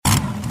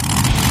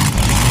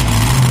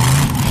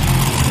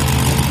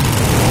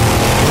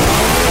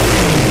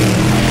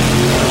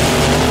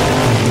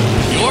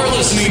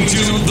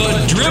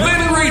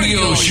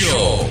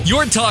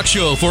your talk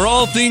show for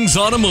all things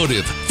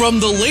automotive. From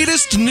the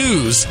latest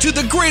news to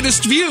the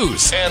greatest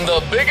views and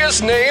the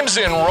biggest names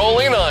in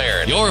rolling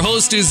iron. Your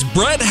host is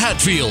Brett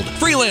Hatfield,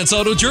 freelance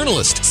auto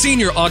journalist,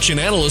 senior auction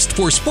analyst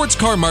for Sports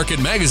Car Market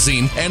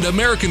Magazine and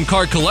American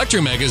Car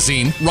Collector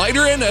Magazine,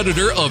 writer and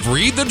editor of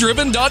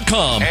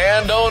ReadTheDriven.com,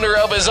 and owner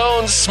of his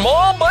own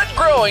small but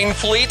growing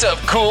fleet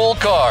of cool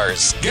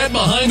cars. Get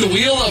behind the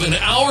wheel of an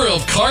hour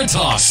of car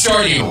talk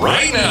starting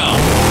right now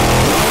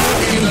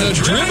in the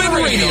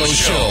Driven Radio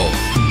Show.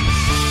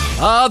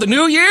 The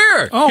new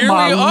year. Oh, here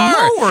my we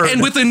are. Lord.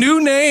 And with a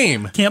new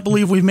name. Can't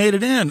believe we've made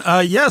it in.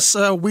 Yes,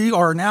 we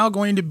are now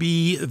going to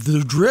be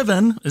The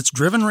Driven. It's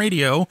Driven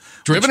Radio.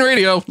 Driven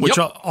Radio. Which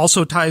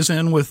also ties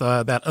in with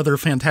that other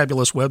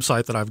fantabulous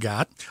website that I've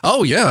got.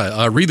 Oh,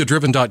 yeah.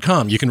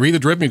 ReadTheDriven.com. You can read The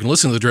Driven. You can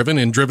listen to The Driven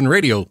in Driven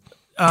Radio.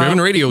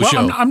 Driven Radio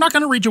Show. I'm not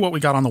going to read you what we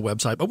got on the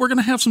website, but we're going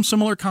to have some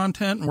similar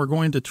content, and we're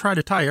going to try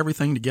to tie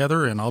everything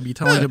together, and I'll be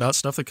telling you about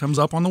stuff that comes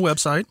up on the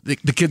website. The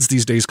kids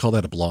these days call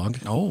that a blog.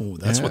 Oh,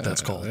 that's what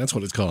that's called. That's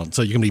what it's called.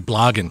 So you can be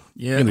blogging.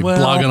 Yeah, you can be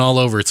blogging all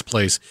over its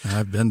place.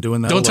 I've been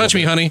doing that. Don't touch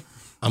me, honey.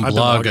 I'm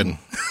blogging.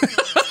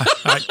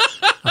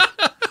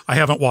 I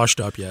haven't washed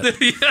up yet.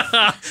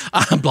 Yeah,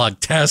 I'm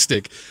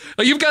blogtastic.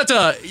 You've got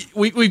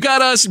we've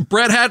got us,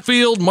 Brett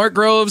Hatfield, Mark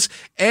Groves,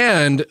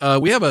 and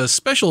we have a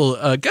special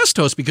guest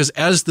host because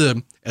as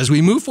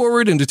we move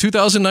forward into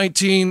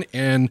 2019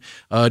 and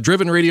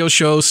Driven Radio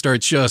Show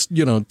starts just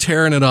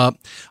tearing it up,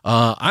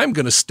 I'm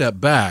going to step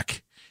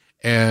back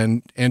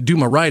and do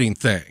my writing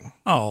thing.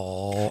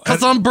 Oh,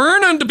 because I'm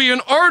burning to be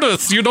an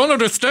artist. You don't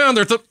understand.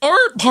 There's an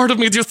art part of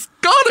me just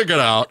gotta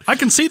get out. I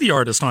can see the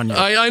artist on you.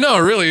 I know,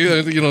 really.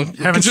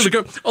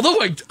 Although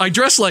I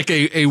dress like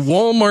a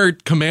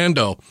Walmart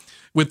commando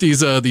with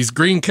these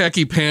green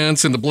khaki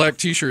pants and the black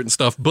T-shirt and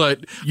stuff.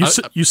 But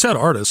you said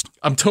artist.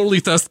 I'm totally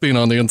thespian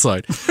on the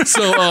inside.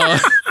 So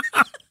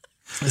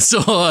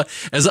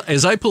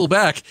as I pull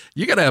back,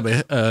 you gotta have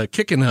a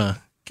kicking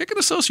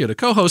associate, a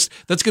co-host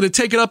that's going to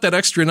take it up that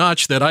extra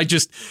notch that I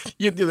just,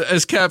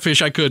 as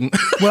Catfish, I couldn't.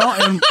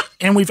 Well,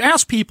 and we've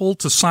asked people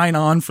to sign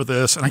on for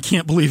this, and I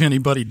can't believe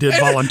anybody did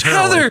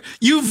voluntarily. Heather,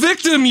 you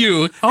victim,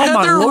 you. Oh, Heather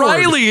my Lord.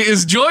 Riley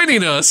is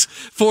joining us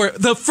for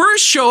the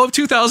first show of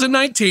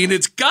 2019.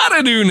 It's got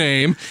a new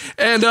name,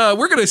 and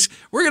we're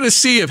gonna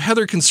see if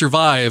Heather can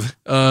survive,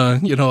 a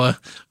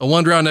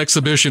one-round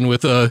exhibition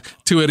with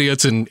two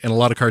idiots and a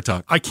lot of car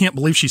talk. I can't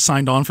believe she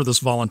signed on for this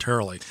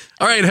voluntarily.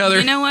 All right, Heather.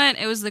 You know what?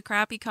 It was the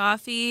crappy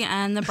coffee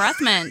and the breath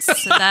mints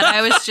that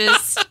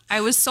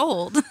I was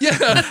sold.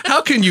 Yeah,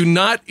 how can you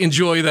not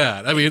enjoy that?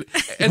 I mean,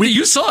 and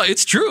you saw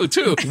it's true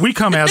too. We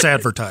come as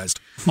advertised.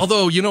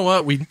 Although, you know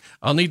what?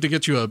 I'll need to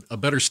get you a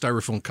better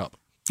styrofoam cup.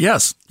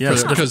 Yes.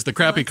 Because the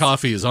crappy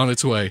coffee is on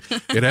its way.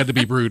 It had to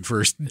be brewed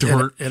first.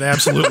 It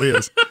absolutely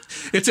is.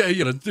 It's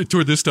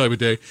toward this time of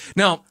day.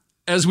 Now,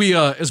 as we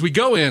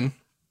go in,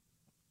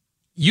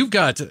 you've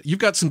got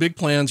some big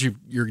plans.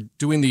 You're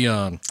doing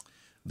the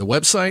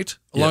website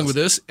along with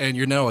this, and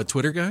you're now a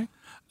Twitter guy.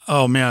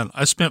 Oh, man,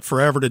 I spent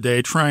forever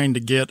today trying to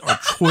get our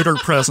Twitter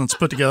presence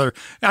put together.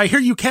 I hear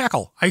you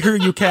cackle. I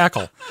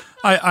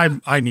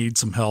need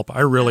some help.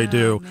 I really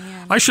do.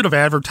 Man. I should have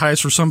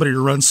advertised for somebody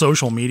to run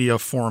social media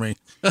for me.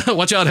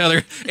 Watch out,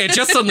 Heather. It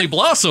just suddenly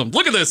blossomed.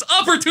 Look at this.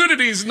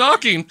 Opportunities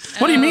knocking.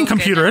 What do you mean,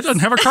 computer? Goodness. It doesn't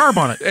have a carb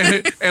on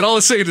it. And all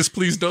it's saying is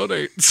please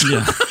donate.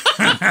 Yeah.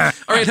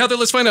 All right, Heather,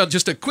 let's find out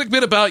just a quick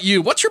bit about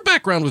you. What's your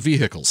background with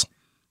vehicles?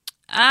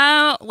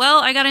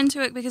 Well, I got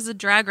into it because of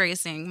drag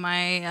racing.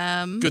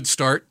 My Good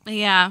start.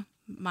 Yeah.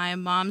 My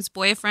mom's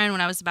boyfriend,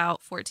 when I was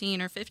about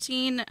 14 or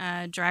 15,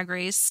 drag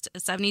raced a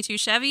 72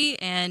 Chevy,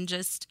 and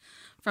just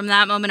from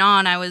that moment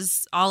on, I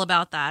was all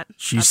about that.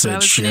 She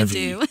said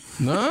Chevy.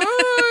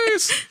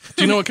 Nice.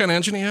 Do you know what kind of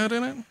engine he had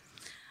in it?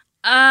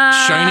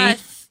 Shiny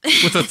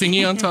with a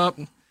thingy on top?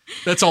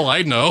 That's all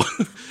I know.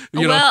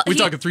 We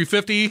talking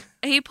 350?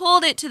 He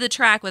pulled it to the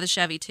track with a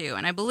Chevy too,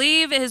 and I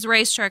believe his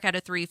race truck had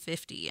a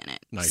 350 in it.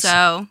 Nice.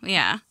 So,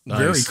 yeah. Nice.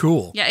 Very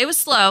cool. Yeah, it was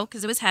slow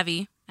because it was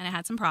heavy and it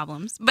had some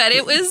problems, but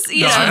it was,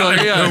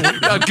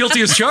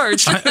 Guilty as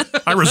charged.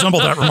 I resemble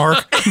that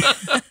remark.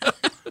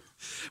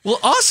 Well,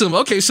 awesome.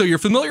 Okay, so you're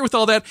familiar with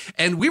all that,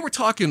 and we were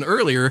talking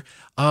earlier.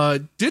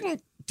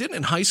 Didn't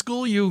in high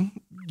school you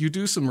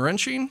do some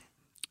wrenching?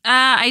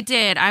 I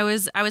did. I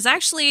was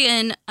actually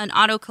in an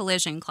auto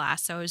collision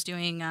class, so I was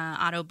doing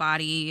auto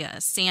body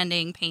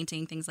sanding,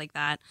 painting, things like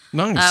that.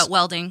 Nice.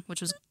 Welding, which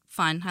was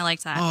fun. I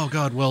liked that. Oh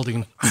God,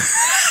 welding.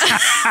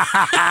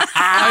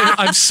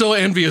 I'm so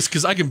envious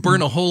because I can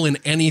burn a hole in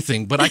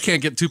anything, but I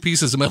can't get two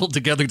pieces of metal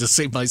together to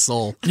save my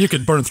soul. You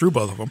could burn through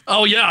both of them.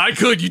 Oh yeah, I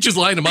could. You just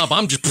line them up.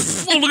 I'm just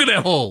look at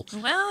that hole.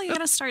 Well, you got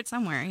to start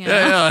somewhere. You know?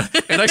 Yeah,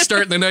 and I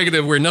start in the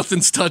negative where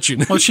nothing's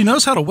touching. Well, she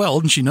knows how to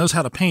weld and she knows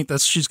how to paint.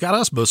 She's got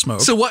us both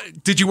smoked. So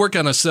what, did you work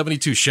on a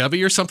 72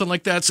 Chevy or something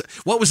like that? So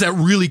what was that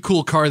really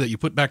cool car that you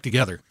put back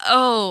together?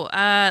 Oh,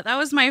 that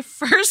was my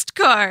first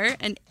car,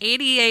 an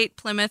 88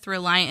 Plymouth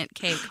Reliant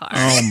K car.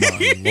 Oh,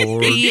 my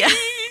Lord. Yeah.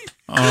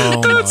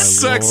 Oh,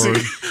 That's my sexy.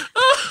 Lord.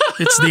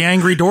 It's the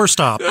angry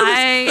doorstop.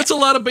 That's a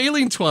lot of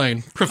baling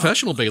twine.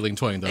 Professional baling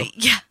twine, though.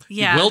 Yeah.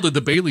 Yeah. welded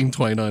the baling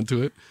twine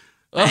onto it.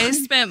 I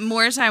spent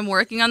more time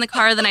working on the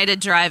car than I did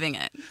driving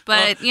it.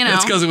 But, you know.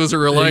 That's because it was a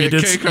Reliant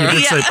K car. You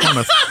did say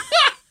Plymouth.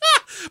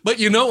 But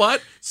you know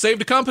what?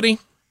 Saved a company.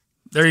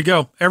 There you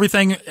go.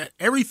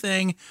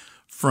 Everything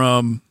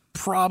from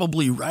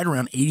probably right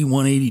around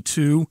 81,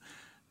 82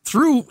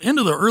 through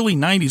into the early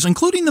 90s,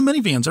 including the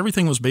minivans.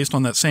 Everything was based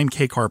on that same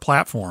K-car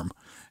platform.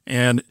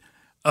 And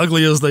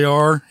ugly as they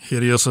are,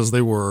 hideous as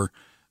they were,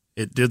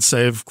 it did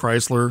save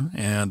Chrysler.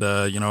 And,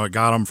 it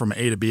got them from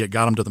A to B. It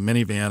got them to the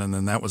minivan, and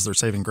then that was their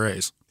saving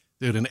grace.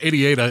 Dude, in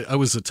 88, I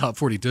was a top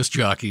 40 disc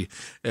jockey.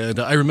 And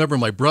I remember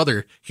my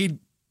brother, he'd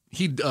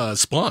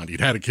spawned. He'd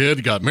had a kid,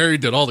 he got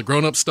married, did all the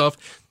grown-up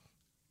stuff.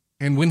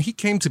 And when he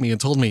came to me and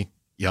told me,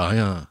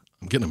 I'm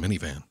getting a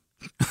minivan.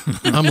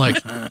 I'm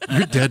like,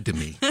 you're dead to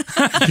me.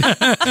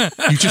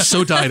 You just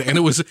so died. And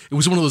it was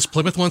one of those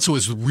Plymouth ones, so it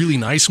was a really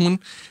nice one.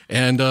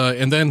 And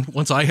then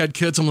once I had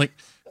kids, I'm like,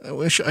 I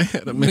wish I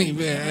had a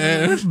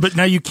minivan. But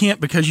now you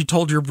can't because you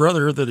told your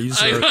brother that he's...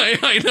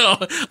 I know.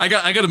 I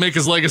got to make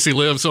his legacy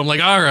live. So I'm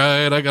like, all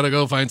right, I got to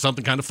go find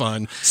something kind of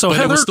fun. So but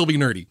Heather, it will still be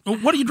nerdy.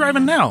 What are you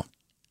driving now?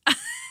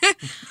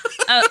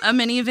 A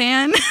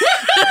minivan.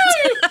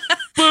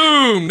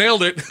 Boom!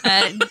 Nailed it.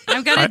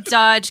 I've got a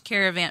Dodge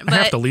Caravan. But, I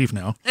have to leave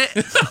now.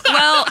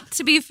 Well,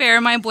 to be fair,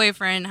 my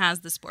boyfriend has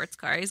the sports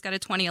car. He's got a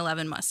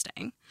 2011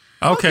 Mustang.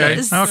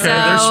 Okay. So,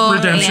 There's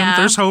redemption. yeah.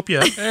 There's hope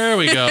yet. There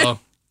we go.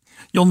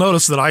 You'll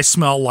notice that I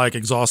smell like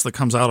exhaust that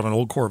comes out of an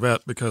old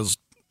Corvette because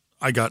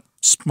I got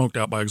smoked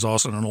out by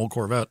exhaust in an old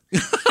Corvette.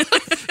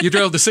 You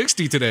drove the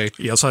 60 today.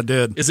 Yes, I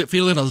did. Is it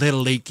feeling a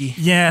little leaky?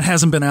 Yeah, it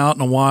hasn't been out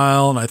in a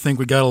while, and I think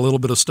we got a little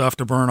bit of stuff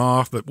to burn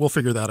off, but we'll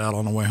figure that out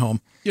on the way home.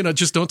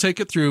 Just don't take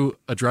it through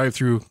a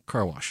drive-through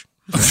car wash.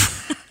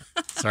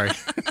 Sorry.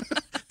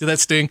 Did that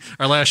sting?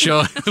 Our last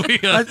show, we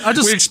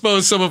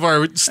exposed some of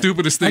our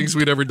stupidest things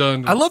we'd ever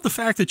done. I love the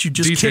fact that you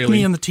just kick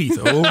me in the teeth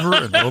over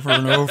and over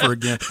and over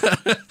again.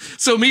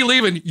 So me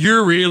leaving,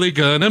 you're really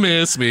gonna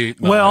miss me.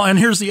 No. Well, and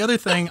here's the other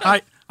thing.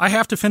 I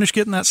have to finish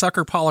getting that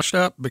sucker polished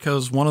up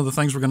because one of the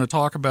things we're going to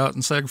talk about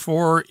in Seg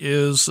 4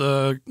 is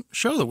a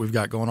show that we've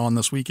got going on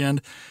this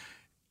weekend.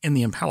 And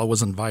the Impala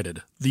was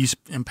invited. The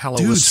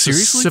Impala was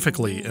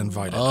specifically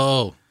invited.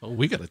 Oh,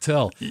 we got to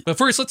tell. But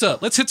first,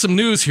 let's hit some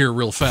news here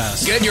real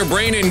fast. Get your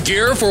brain in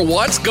gear for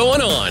what's going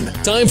on.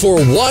 Time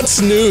for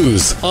What's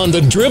News on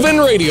the Driven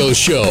Radio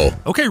Show.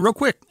 Okay, real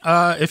quick.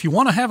 If you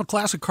want to have a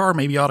classic car,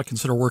 maybe you ought to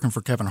consider working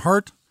for Kevin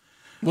Hart.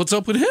 What's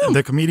up with him?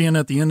 The comedian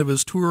at the end of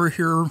his tour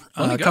here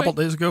a couple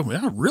guy. days ago.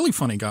 Yeah, really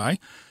funny guy.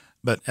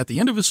 But at the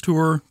end of his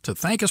tour, to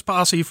thank his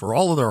posse for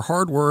all of their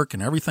hard work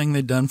and everything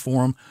they'd done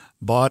for him,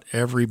 bought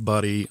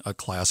everybody a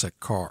classic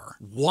car.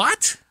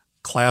 What?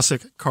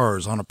 Classic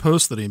cars. On a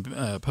post that he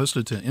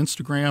posted to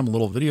Instagram, a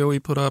little video he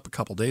put up a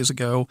couple days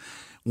ago,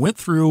 went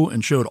through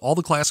and showed all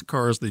the classic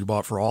cars that he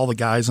bought for all the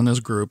guys in his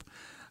group.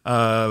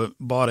 Bought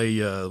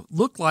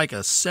looked like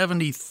a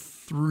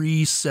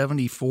 73,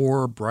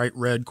 74 bright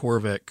red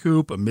Corvette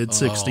coupe, a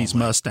mid-60s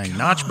Mustang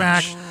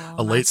notchback,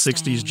 a late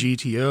 60s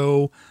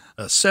GTO,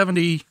 a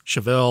 70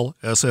 Chevelle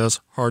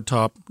SS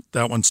hardtop.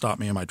 That one stopped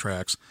me in my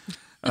tracks.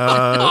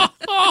 I'm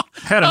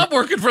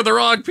working for the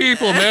wrong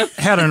people, man.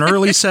 Had an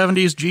early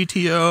 70s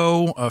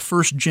GTO, a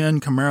first-gen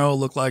Camaro,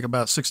 looked like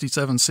about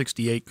 67,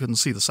 68. Couldn't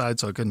see the side,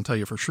 so I couldn't tell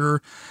you for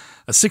sure.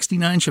 A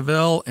 69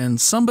 Chevelle, and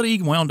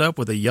somebody wound up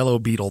with a yellow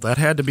Beetle. That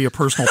had to be a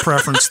personal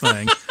preference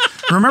thing.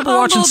 Remember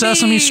watching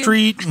Sesame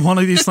Street? One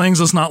of these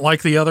things is not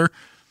like the other.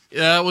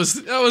 Yeah, that was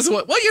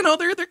what. Well,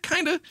 they're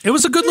kind of. It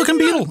was a good-looking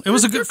Beetle. It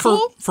was a good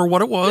cool. for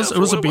what it was. Yeah, it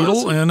was a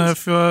Beetle, and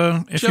if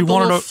you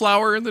wanted a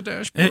flower in the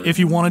dashboard, if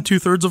you wanted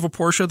 2/3 of a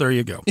Porsche, there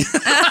you go.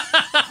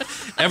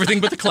 Everything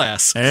but the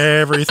class.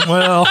 Everything.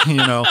 Well,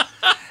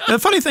 The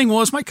funny thing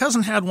was, my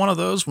cousin had one of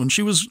those when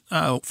she was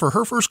for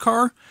her first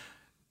car,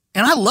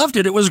 and I loved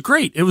it. It was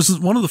great. It was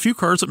one of the few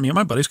cars that me and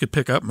my buddies could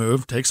pick up,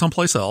 move, take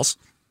someplace else.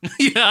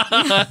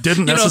 Yeah.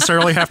 Didn't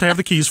necessarily have to have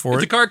the keys for If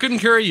it. the car couldn't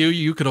carry you,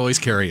 you could always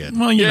carry it.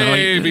 Well,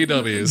 Yay,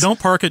 VWs. Don't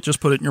park it,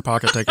 just put it in your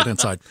pocket, take it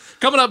inside.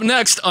 Coming up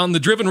next on the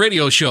Driven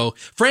Radio Show,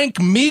 Frank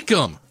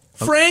Meekum.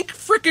 Frank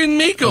frickin'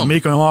 Meekum.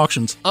 Meekum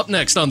Auctions. Up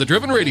next on the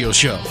Driven Radio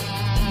Show.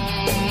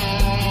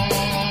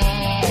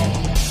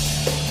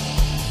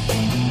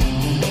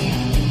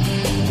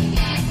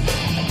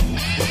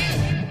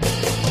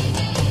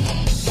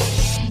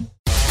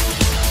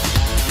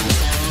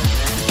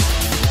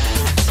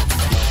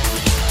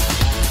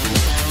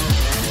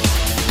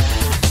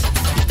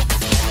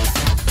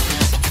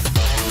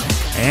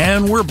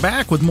 And we're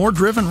back with more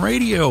Driven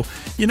Radio.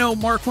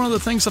 Mark, one of the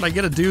things that I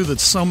get to do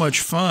that's so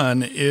much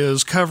fun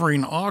is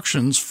covering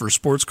auctions for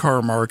Sports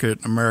Car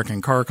Market,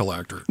 American Car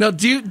Collector. Now,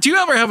 do you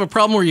ever have a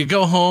problem where you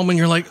go home and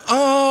you're like,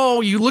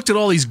 oh, you looked at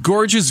all these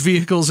gorgeous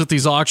vehicles at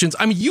these auctions?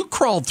 I mean, you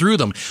crawled through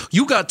them.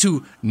 You got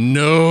to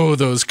know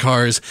those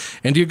cars.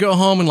 And you go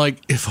home and like,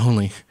 if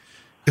only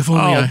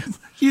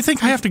You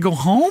think I have to go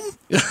home?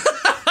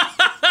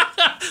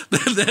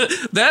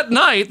 that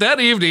night, that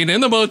evening in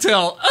the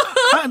motel.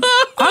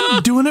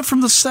 I'm doing it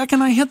from the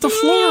second I hit the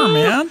floor,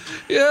 man.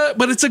 Yeah,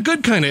 but it's a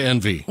good kind of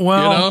envy.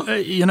 Well,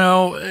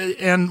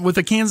 and with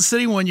the Kansas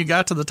City one, you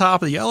got to the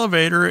top of the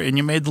elevator and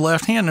you made the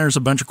left hand. There's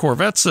a bunch of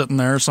Corvettes sitting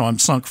there, so I'm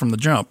sunk from the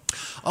jump.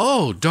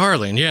 Oh,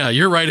 darling, yeah,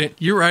 you're right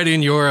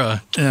in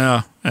your.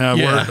 Yeah.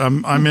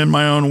 I'm in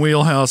my own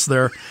wheelhouse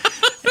there.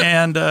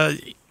 And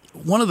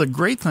one of the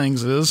great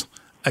things is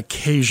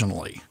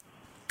occasionally,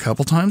 a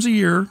couple times a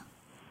year,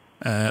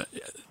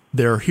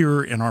 they're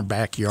here in our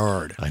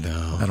backyard. I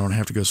know. I don't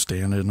have to go stay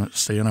in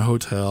a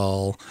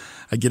hotel.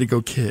 I get to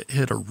go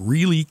hit a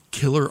really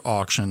killer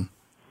auction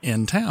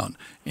in town,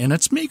 and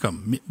it's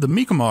Mecum. The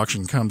Mecum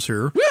auction comes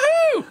here.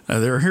 Woohoo!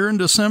 They're here in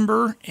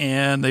December,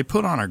 and they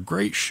put on a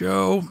great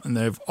show. And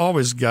they've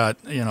always got,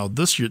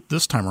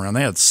 this time around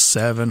they had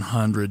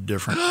 700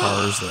 different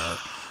cars there.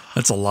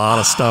 That's a lot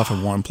of stuff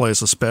in one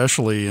place,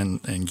 especially in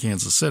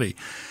Kansas City.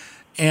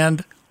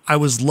 And I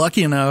was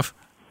lucky enough.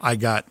 I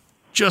got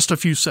just a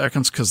few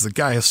seconds because the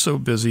guy is so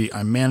busy.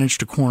 I managed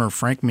to corner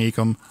Frank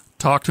Mecum,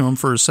 talk to him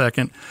for a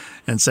second,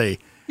 and say,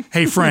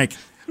 "Hey, Frank,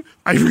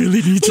 I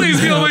really need Please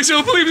be on my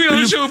show. Please be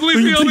on the show.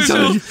 Please be on the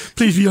show.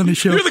 Please be on the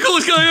show. You're the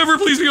coolest guy ever.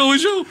 Please be on the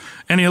show."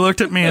 And he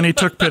looked at me and he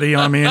took pity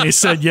on me and he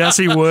said, yes,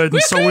 he would.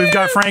 And so we've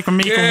got Frank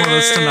Mecum with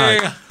us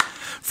tonight.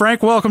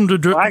 Frank, welcome to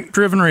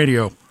Driven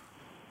Radio.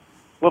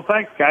 Well,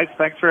 thanks, guys.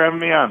 Thanks for having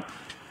me on.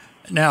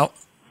 Now,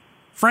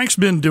 Frank's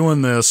been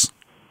doing this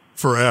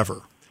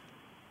forever.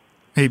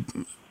 He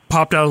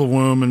popped out of the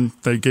womb and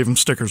they gave him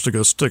stickers to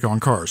go stick on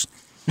cars.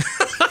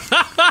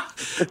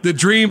 The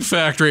Dream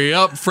Factory.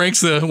 Yep,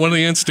 Frank's one of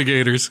the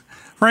instigators.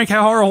 Frank,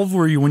 how old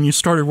were you when you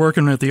started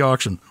working at the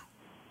auction?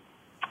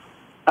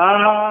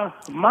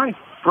 My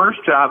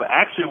first job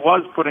actually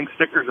was putting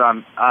stickers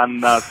on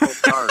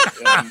sold cars,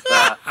 and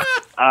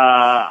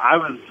I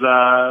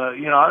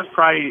was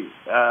probably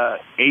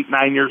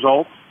 8-9 years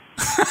old.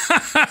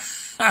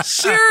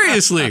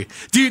 Seriously,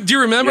 do you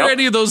remember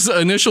any of those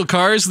initial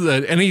cars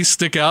that any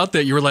stick out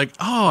that you were like,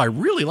 oh, I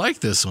really like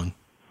this one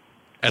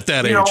at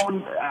that age?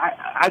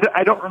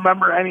 I don't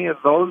remember any of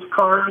those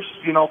cars,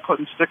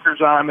 putting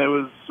stickers on. It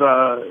was,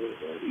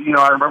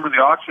 I remember the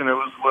auction. It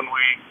was when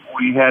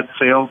we had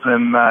sales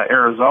in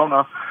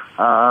Arizona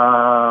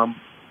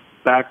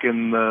back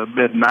in the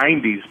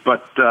mid-'90s.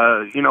 But,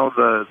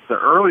 the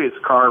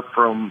earliest car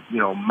from,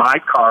 my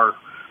car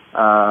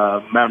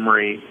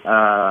memory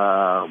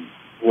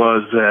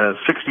was a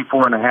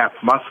 64.5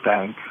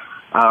 Mustang.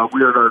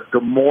 We were at our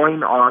Des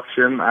Moines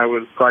auction. I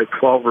was probably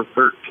 12 or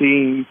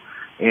 13.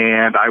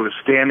 And I was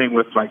standing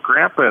with my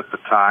grandpa at the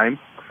time,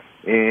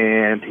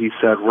 and he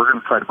said, we're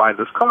going to try to buy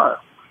this car.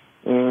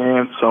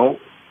 And so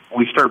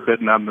we started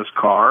bidding on this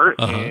car,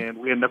 and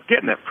we ended up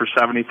getting it for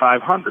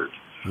 $7,500.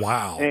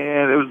 Wow.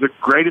 And it was the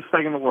greatest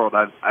thing in the world.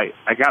 I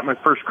got my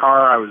first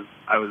car. I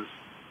was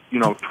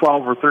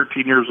 12 or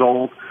 13 years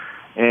old.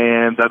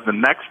 And then the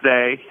next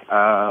day,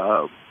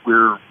 we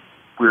were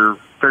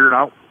figuring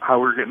out how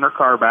we were getting our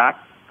car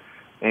back.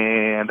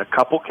 And a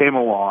couple came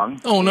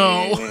along. Oh,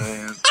 no.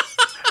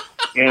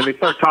 And they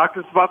started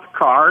talking to us about the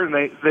car, and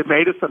they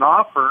made us an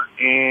offer.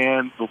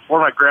 And before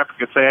my grandpa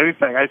could say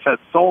anything, I said,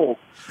 sold.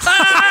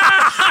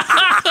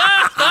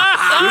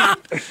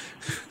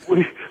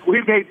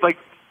 we made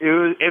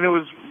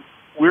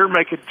we were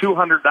making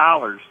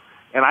 $200,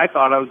 and I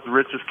thought I was the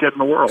richest kid in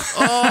the world.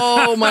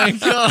 Oh my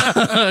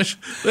gosh!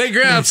 Hey,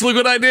 Gramps, look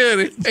what I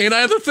did! Ain't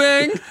I the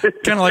thing?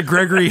 Kind of like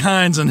Gregory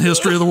Hines in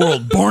History of the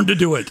World, born to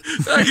do it.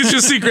 I can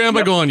just see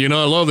Grandpa going,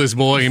 I love this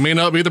boy. He may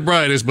not be the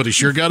brightest, but he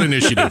sure got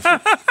initiative.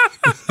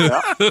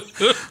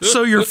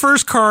 So your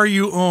first car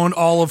you owned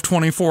all of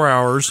 24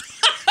 hours.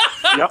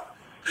 Yep.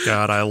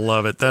 God, I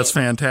love it. That's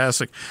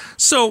fantastic.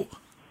 So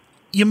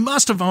you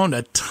must have owned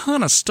a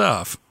ton of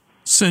stuff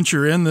since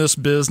you're in this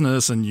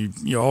business, and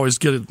you always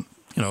get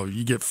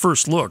you get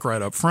first look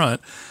right up front.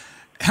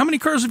 How many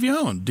cars have you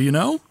owned? Do you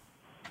know?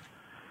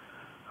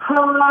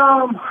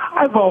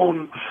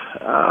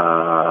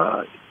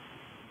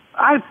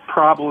 I've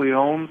probably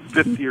owned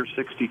 50 or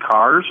 60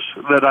 cars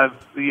that I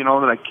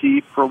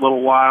keep for a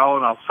little while,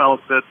 and I'll sell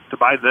it to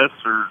buy this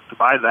or to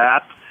buy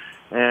that,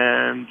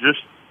 and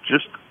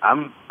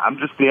I'm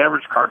just the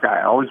average car guy.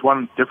 I always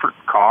want a different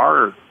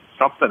car or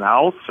something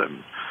else,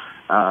 and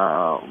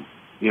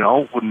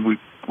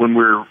when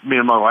me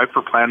and my wife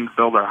were planning to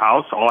build our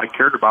house, all I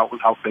cared about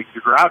was how big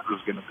the garage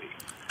was going to be.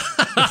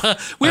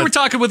 We were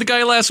talking with a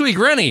guy last week,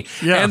 Rennie,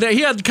 and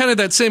he had kind of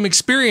that same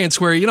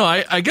experience where,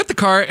 I get the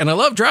car and I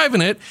love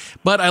driving it,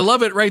 but I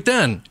love it right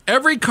then.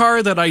 Every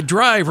car that I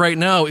drive right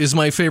now is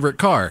my favorite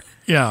car.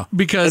 Yeah.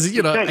 Because,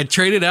 I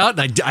trade it out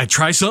and I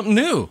try something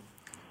new.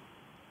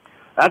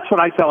 That's what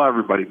I tell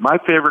everybody. My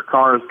favorite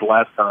car is the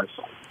last car I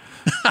sold.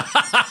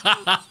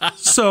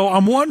 So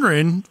I'm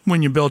wondering,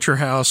 when you built your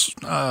house,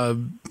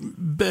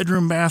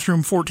 bedroom,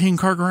 bathroom,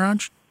 14-car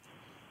garage?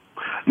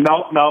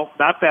 No,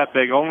 not that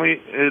big.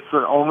 It's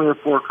only a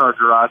 4-car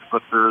garage,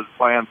 but there's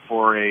plans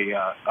for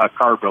a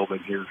car building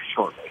here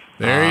shortly.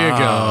 There you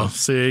go.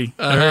 See,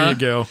 there you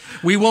go.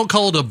 We won't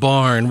call it a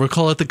barn. We'll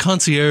call it the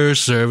concierge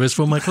service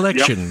for my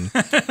collection,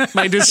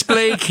 my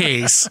display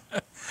case.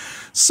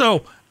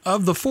 So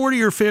Of the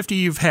 40 or 50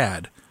 you've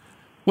had,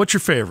 what's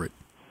your favorite?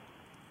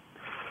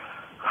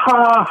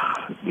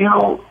 You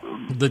know,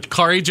 The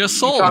car he just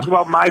talk sold.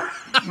 about my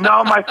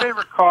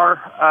favorite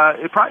car.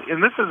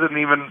 And this isn't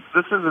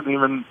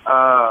even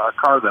a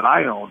car that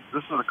I own.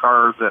 This is a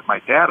car that my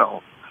dad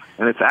owned,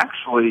 and it's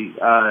actually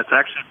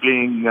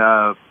being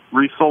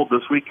resold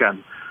this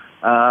weekend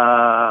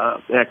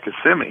at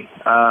Kissimmee.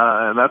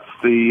 And that's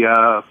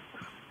the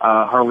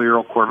Harley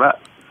Earl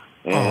Corvette,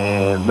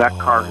 and that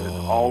car has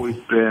always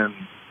been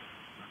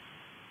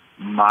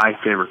my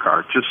favorite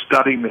car. Just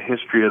studying the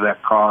history of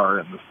that car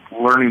and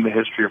learning the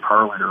history of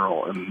Harley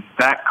Earl, and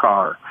that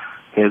car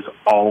has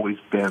always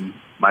been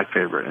my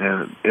favorite.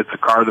 And it's a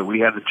car that we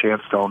had the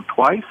chance to own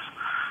twice,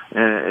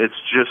 and it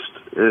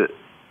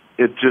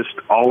just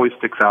always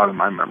sticks out in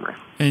my memory.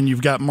 And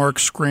you've got Mark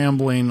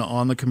scrambling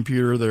on the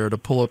computer there to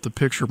pull up the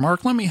picture.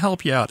 Mark, let me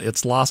help you out.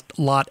 It's lot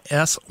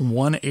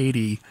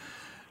S180.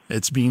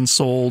 It's being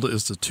sold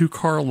as the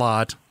 2-car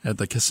lot at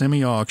the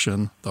Kissimmee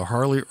auction, the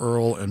Harley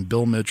Earl and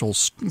Bill Mitchell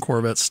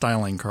Corvette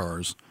styling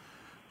cars.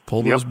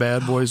 Pull those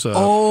bad boys up.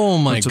 Oh,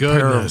 my It's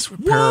goodness. A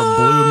pair of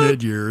blue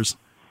mid-years.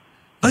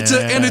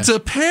 And it's a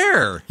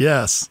pair.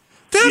 Yes.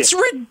 That's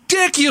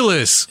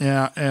ridiculous.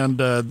 Yeah, and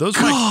those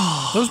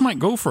might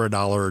go for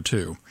 $1 or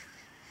 $2.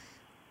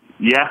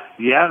 Yeah,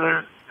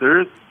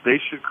 they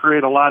should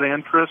create a lot of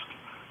interest.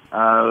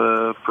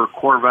 For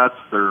Corvettes,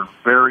 they're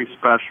very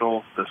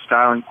special. The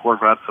styling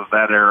Corvettes of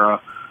that era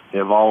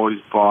have always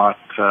brought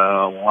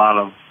a lot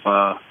of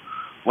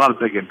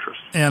big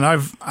interest. And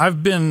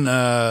I've been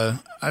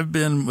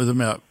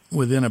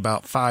within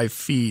about 5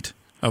 feet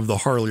of the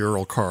Harley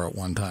Earl car at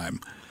one time.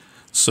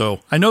 So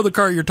I know the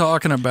car you're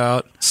talking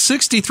about.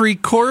 63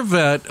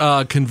 Corvette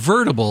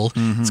convertible.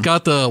 Mm-hmm. It's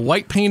got the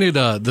white painted,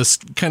 this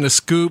kind of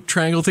scoop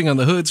triangle thing on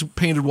the hood. It's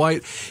painted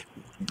white.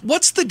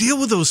 What's the deal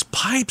with those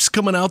pipes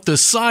coming out the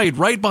side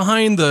right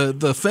behind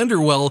the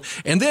fender well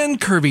and then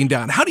curving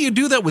down? How do you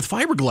do that with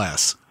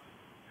fiberglass?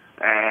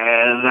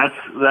 And that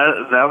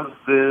was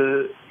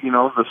the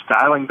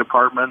styling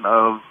department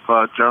of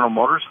General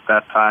Motors at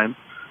that time.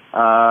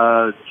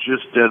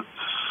 Just did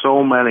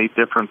so many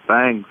different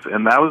things,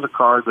 and that was a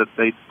car that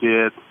they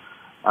did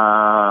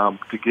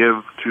to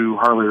give to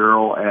Harley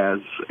Earl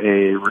as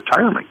a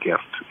retirement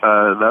gift.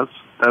 That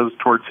was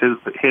towards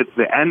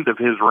the end of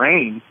his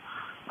reign.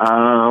 He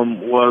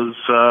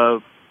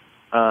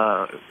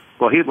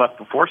had left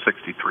before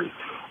 63.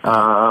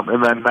 And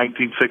then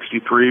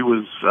 1963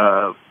 was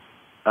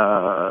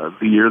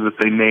the year that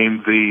they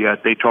named the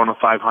Daytona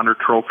 500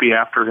 trophy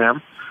after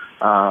him.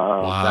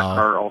 Wow. That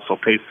car also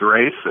paced the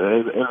race.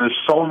 And there's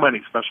so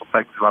many special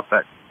things about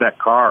that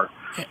car.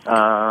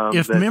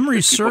 If that memory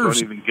people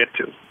serves, don't even get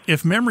to.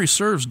 If memory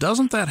serves,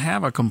 doesn't that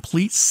have a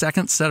complete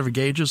second set of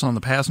gauges on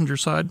the passenger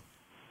side?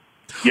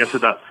 Yes,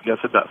 it does.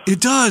 It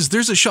does.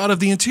 There's a shot of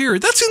the interior.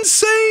 That's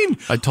insane.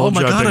 I told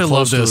you I've been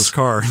close to this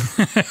car.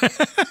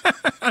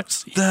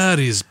 That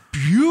is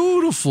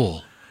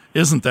beautiful.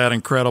 Isn't that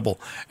incredible?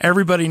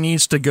 Everybody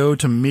needs to go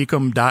to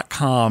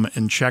Mecum.com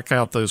and check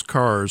out those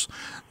cars.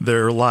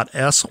 They're lot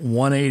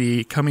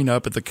S180 coming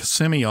up at the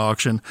Kissimmee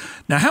auction.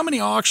 Now, how many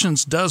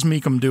auctions does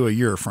Mecum do a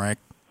year, Frank?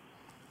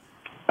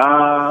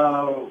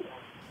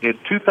 In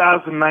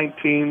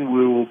 2019,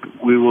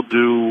 we will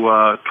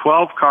do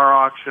 12 car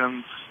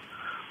auctions,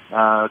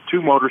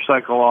 2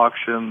 motorcycle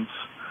auctions,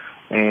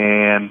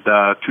 and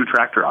 2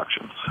 tractor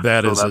auctions.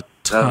 That is a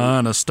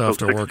ton of stuff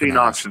to 16 organize.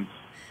 auctions.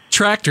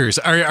 Tractors.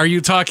 Are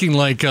you talking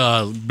like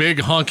big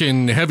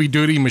honking heavy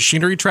duty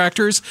machinery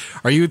tractors?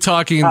 Are you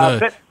talking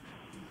the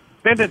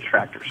vintage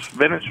tractors?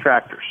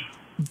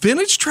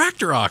 Vintage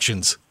tractor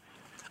auctions?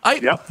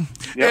 Yep.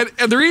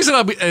 And the reason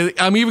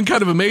I'm even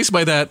kind of amazed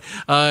by that,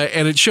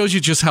 and it shows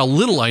you just how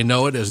little I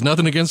know it, is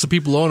nothing against the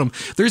people who own them.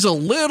 There's a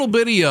little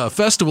bitty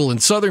festival in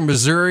southern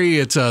Missouri.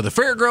 It's the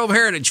Fairgrove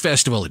Heritage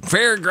Festival in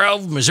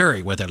Fairgrove,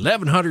 Missouri, with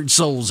 1,100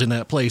 souls in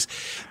that place.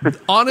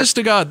 Honest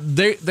to God,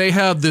 they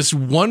have this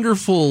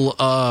wonderful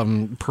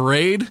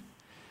parade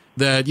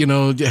that,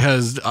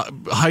 has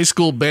high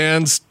school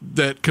bands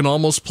that can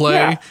almost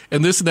play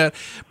and this and that.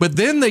 But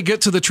then they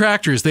get to the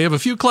tractors. They have a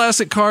few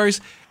classic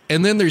cars.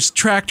 And then there's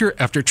tractor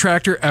after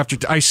tractor after.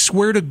 I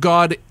swear to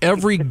God,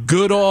 every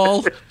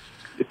Goodall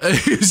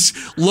is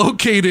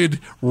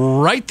located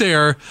right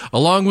there,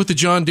 along with the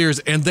John Deeres,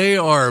 and they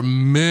are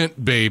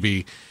mint,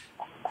 baby.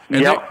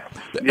 And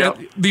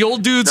and the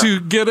old dudes who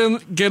get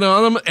on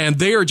them, and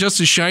they are just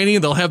as shiny,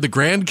 and they'll have the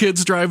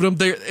grandkids driving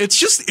them.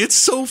 It's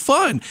so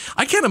fun.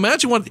 I can't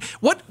imagine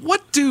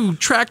what do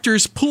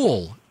tractors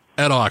pull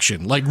at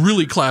auction, like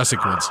really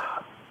classic ones.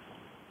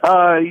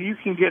 You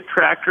can get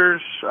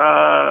tractors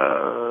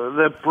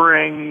that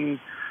bring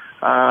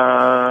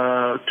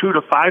 2,000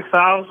 to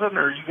 5,000,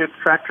 or you get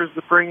tractors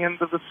that bring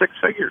into the 6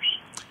 figures.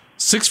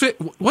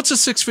 What's a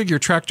 6-figure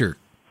tractor?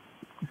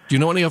 Do you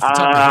know any off the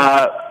top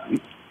of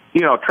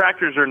your head?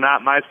 Tractors are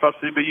not my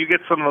specialty, but you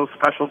get some of those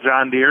special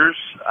John Deeres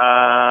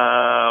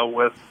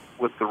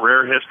with the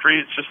rare history.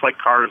 It's just like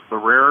cars. The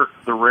rarer,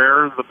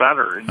 the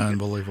better. And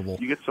Unbelievable.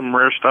 You get some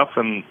rare stuff,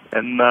 and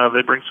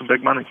they bring some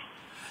big money.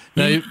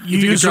 Now, You if you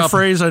used could a drop-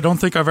 phrase I don't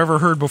think I've ever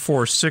heard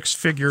before,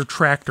 six-figure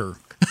tractor.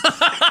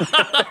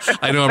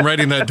 I know, I'm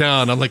writing that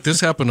down. I'm like,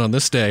 this happened on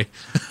this day.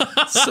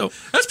 So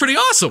That's pretty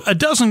awesome. a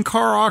dozen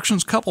car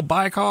auctions, couple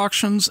bike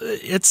auctions.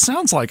 It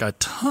sounds like a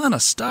ton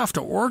of stuff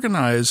to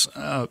organize.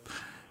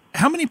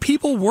 How many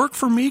people work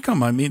for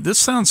Mecum? I mean, this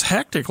sounds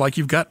hectic, like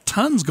you've got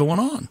tons going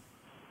on.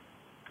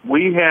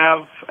 We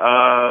have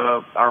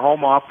our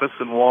home office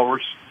in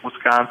Walrus,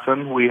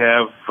 Wisconsin. We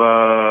have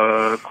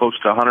close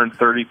to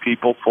 130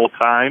 people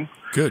full-time.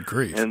 Good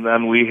grief. And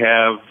then we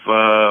have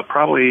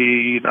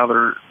probably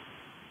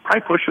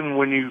pushing,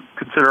 when you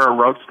consider our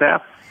road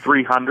staff,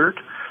 300.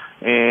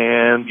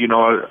 And an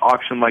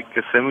auction like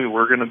Kissimmee,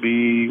 we're going to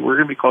be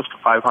close to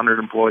 500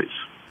 employees.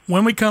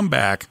 When we come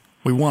back,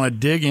 we want to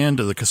dig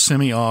into the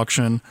Kissimmee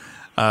auction.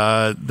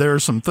 There are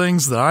some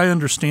things that I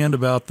understand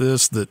about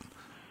this that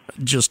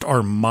just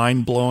are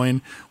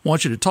mind-blowing.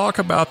 Want you to talk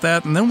about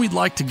that, and then we'd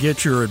like to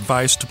get your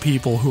advice to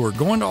people who are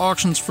going to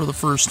auctions for the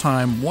first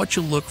time, what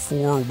you look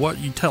for, what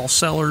you tell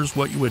sellers,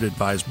 what you would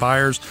advise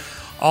buyers,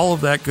 all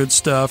of that good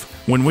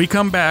stuff when we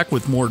come back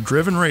with more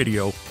Driven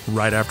Radio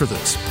right after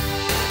this.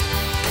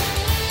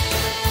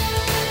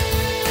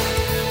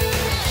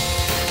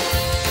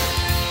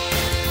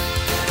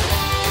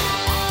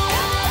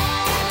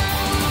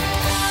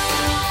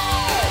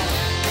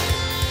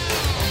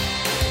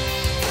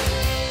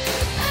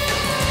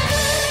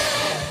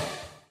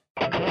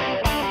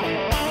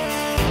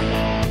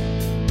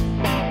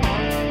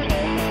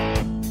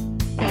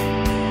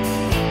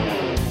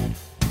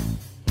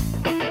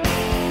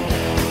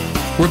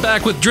 We're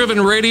back with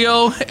Driven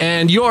Radio,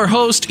 and your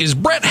host is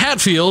Brett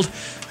Hatfield,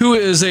 who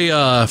is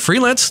a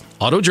freelance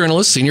auto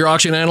journalist, senior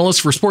auction analyst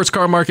for Sports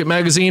Car Market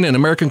Magazine and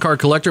American Car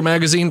Collector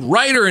Magazine,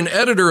 writer and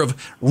editor of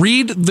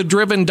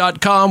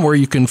ReadTheDriven.com, where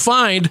you can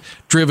find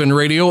Driven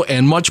Radio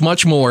and much,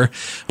 much more,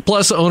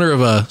 plus owner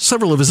of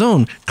several of his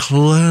own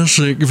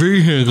classic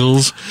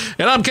vehicles.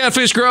 And I'm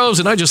Catfish Groves,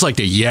 and I just like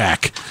to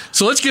yak.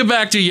 So let's get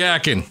back to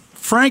yakking.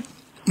 Frank,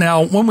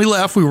 now, when we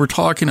left, we were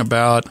talking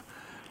about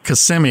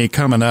Kissimmee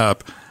coming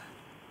up.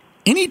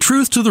 Any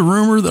truth to the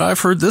rumor that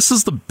I've heard this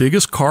is the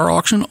biggest car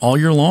auction all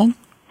year long?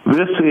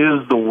 This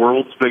is the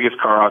world's biggest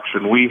car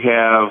auction. We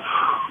have,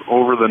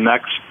 over the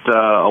next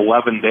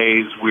 11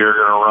 days, we are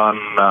going to run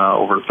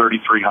over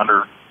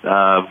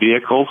 3,300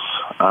 vehicles.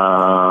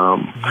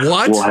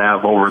 What? We'll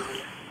have over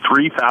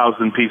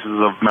 3,000 pieces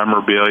of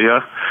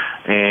memorabilia,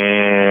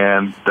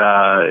 and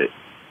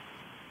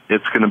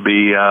it's going to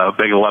be a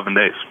big 11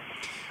 days.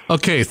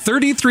 Okay,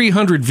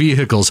 3,300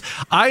 vehicles.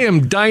 I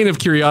am dying of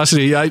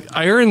curiosity. I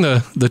earned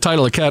the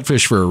title of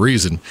Catfish for a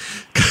reason.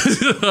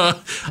 I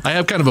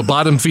have kind of a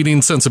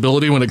bottom-feeding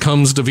sensibility when it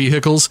comes to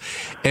vehicles.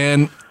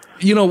 And,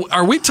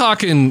 are we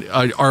talking,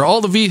 are all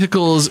the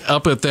vehicles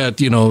up at that,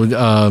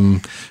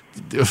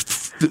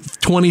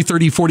 20,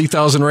 30,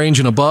 40,000 range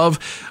and above?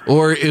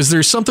 Or is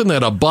there something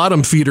that a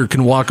bottom feeder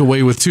can walk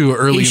away with too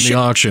early in the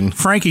auction?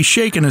 Frankie's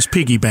shaking his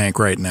piggy bank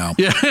right now.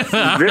 This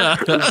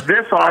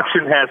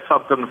auction has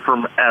something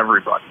from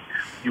everybody.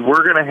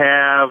 We're going to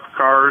have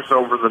cars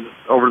over this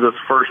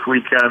first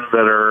weekend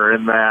that are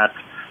in that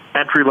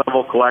entry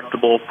level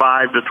collectible,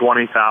 5,000 to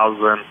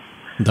 20,000.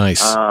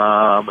 Nice.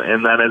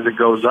 And then as it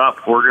goes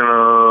up, we're going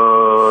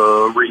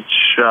to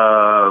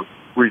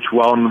reach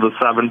well into the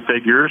seven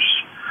figures.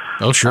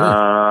 Oh, sure.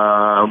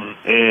 And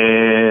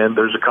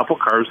there's a couple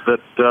cars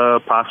that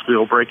possibly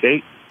will break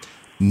 8.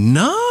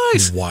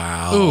 Nice.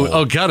 Wow.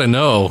 Oh, gotta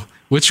know.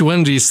 Which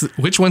ones do you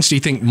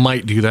think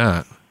might do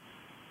that?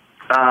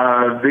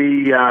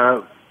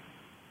 The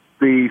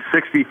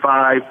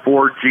 65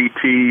 Ford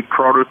GT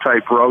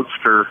prototype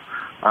Roadster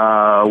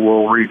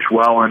will reach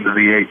well into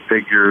the 8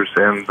 figures,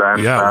 and then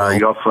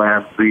you also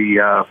have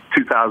the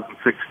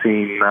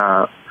 2016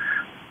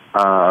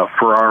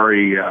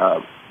 Ferrari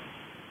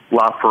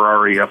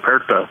LaFerrari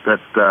Aperta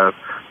that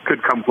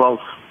could come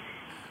close.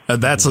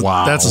 That's a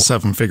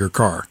 7-figure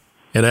car.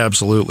 It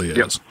absolutely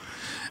is.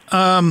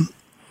 Yep.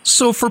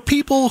 So for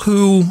people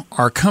who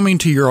are coming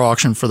to your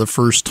auction for the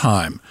first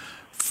time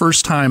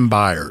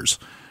buyers,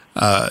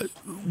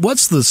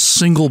 what's the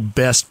single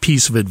best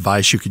piece of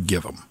advice you could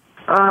give them?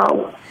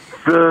 The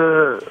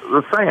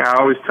thing I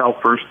always tell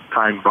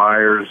first-time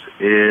buyers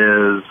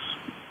is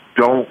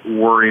don't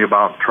worry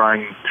about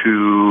trying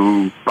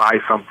to buy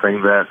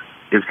something that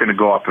is going to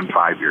go up in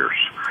 5 years.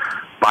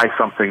 Buy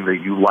something that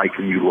you like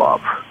and you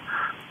love.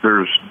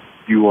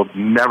 You will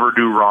never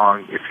do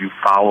wrong if you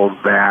follow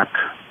that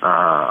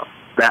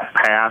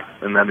path,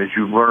 and then as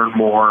you learn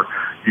more,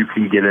 you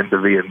can get into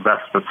the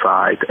investment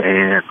side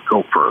and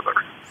go further.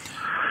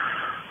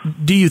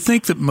 Do you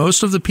think that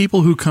most of the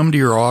people who come to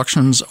your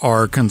auctions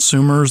are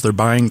consumers? They're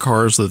buying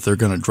cars that they're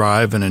going to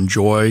drive and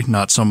enjoy,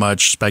 not so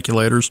much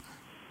speculators?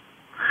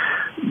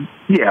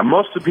 Yeah,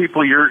 most of the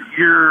people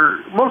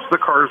most of the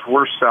cars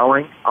we're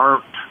selling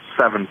aren't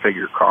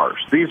 7-figure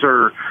cars. These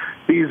are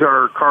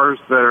cars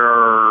that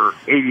are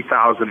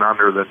 80,000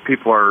 under that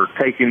people are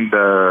taking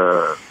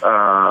to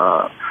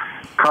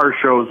car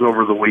shows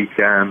over the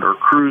weekend or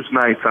cruise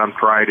nights on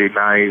Friday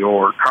night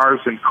or cars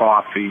and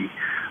coffee.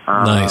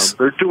 Nice.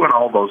 They're doing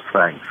all those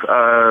things.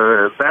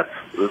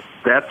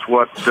 That's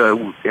what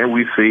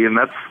we see, and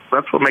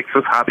that's what makes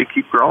this hobby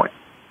keep growing.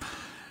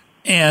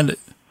 And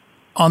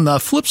on the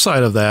flip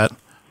side of that,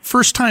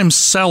 first-time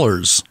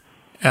sellers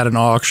at an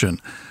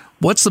auction,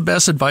 what's the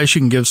best advice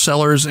you can give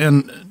sellers?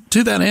 And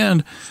to that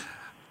end,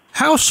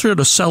 how should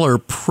a seller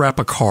prep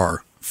a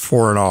car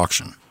for an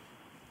auction?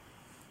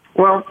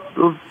 Well,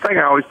 the thing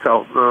I always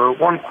tell, the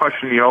one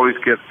question you always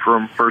get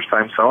from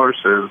first-time sellers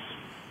is,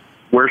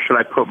 where should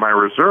I put my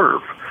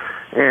reserve?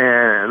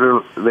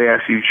 And they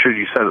ask you, should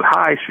you set it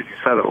high? Should you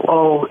set it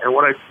low? And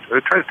what I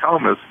try to tell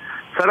them is,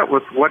 set it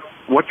with what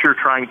you're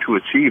trying to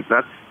achieve.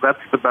 That's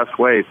the best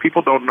way.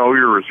 People don't know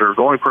your reserve.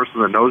 The only person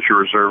that knows your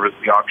reserve is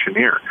the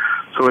auctioneer.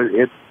 So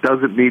it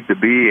doesn't need to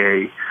be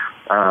a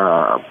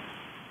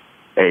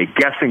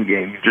guessing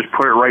game. You just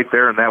put it right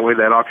there, and that way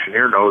that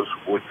auctioneer knows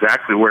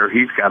exactly where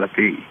he's got to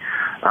be.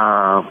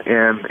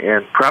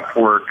 And prep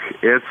work,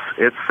 it's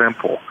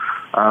simple.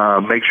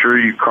 Make sure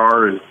your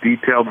car is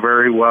detailed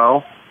very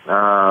well.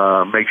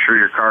 Make sure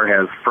your car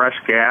has fresh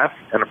gas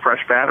and a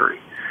fresh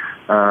battery.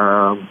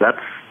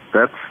 That's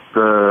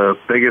the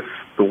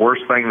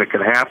worst thing that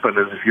can happen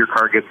is if your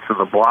car gets to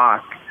the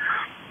block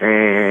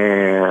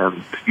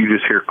and you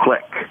just hear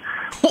click.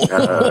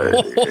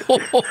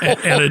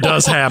 And it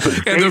does happen.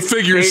 And the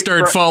figures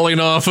start falling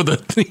off of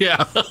the,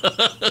 yeah.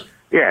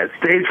 Yeah,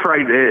 stage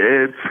fright,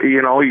 it's,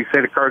 you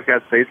say the car's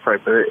got stage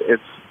fright, but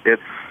it's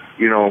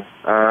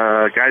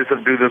guys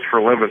that do this for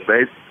a living,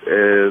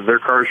 their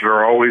cars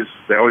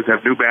they always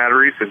have new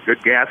batteries and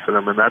good gas in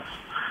them,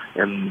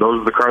 and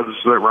those are the cars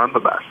that run the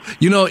best.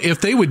 If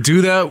they would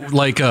do that,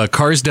 like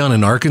cars down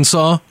in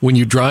Arkansas, when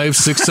you drive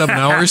 6-7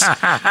 hours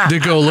to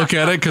go look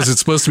at it because it's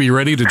supposed to be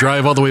ready to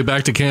drive all the way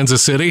back to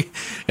Kansas City,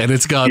 and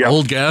it's got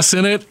old gas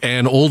in it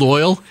and old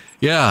oil.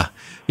 Yeah,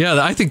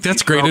 I think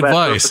that's great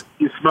advice.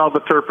 You smell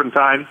the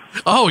turpentine.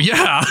 Oh,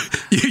 yeah.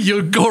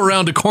 You go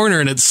around a corner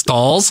and it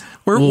stalls.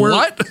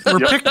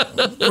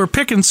 We're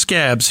picking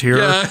scabs here.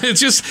 Yeah, it's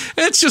just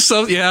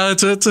something. Yeah,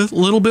 it's a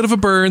little bit of a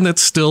burn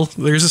that's still,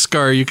 there's a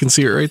scar. You can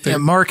see it right there.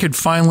 And Mark had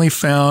finally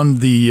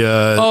found the...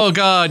 oh,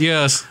 God,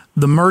 yes.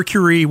 The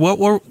Mercury, it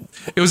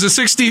was a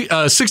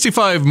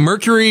 65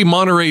 Mercury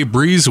Monterey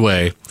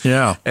Breezeway.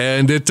 Yeah.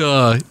 And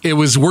it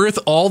was worth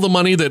all the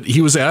money that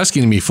he was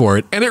asking me for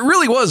it. And it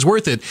really was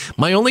worth it.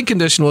 My only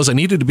condition was I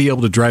needed to be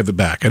able to drive it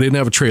back. I didn't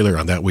have a trailer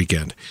on that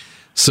weekend.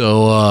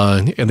 So,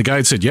 and the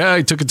guy said, yeah,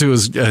 I took it to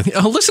his,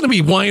 listen to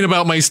me whine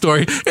about my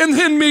story. And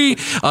then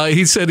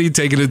he said he'd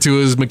taken it to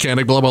his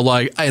mechanic, blah, blah,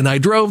 blah. And I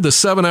drove the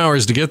 7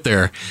 hours to get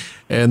there.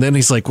 And then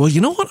he's like, well, you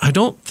know what? I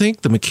don't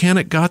think the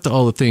mechanic got to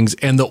all the things.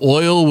 And the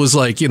oil was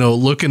like,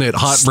 looking at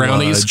hot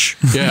brownies.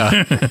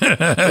 Yeah.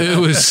 It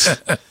was,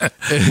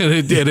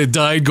 and it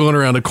died going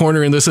around a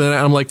corner and this and that.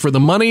 I'm like, for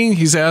the money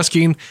he's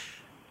asking,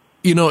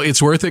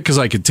 it's worth it because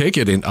I could take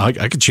it and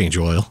I could change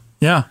oil.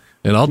 Yeah.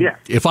 And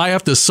if I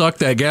have to suck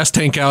that gas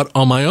tank out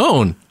on my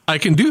own, I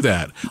can do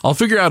that. I'll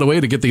figure out a way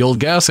to get the old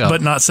gas out.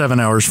 But not 7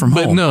 hours from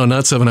home. But no,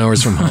 not 7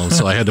 hours from home.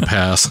 So I had to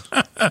pass.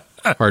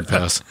 Hard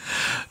pass.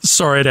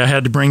 Sorry, I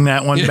had to bring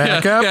that one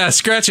back up. Yeah,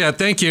 scratch that.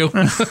 Thank you.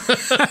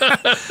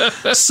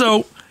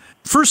 So,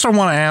 first I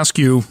want to ask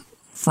you,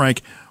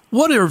 Frank,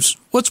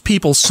 what's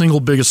people's single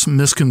biggest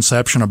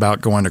misconception about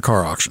going to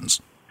car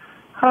auctions?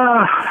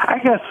 I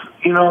guess,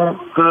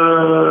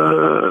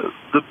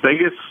 the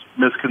biggest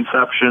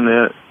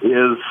misconception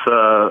is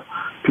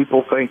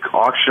people think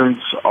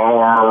auctions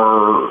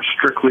are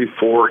strictly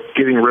for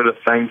getting rid of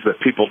things that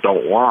people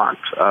don't want.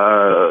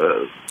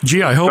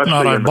 Gee, I hope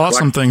not. I bought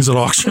some things at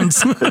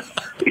auctions. The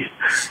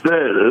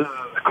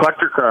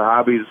collector car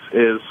hobby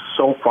is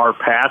so far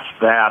past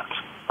that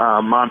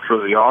mantra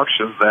of the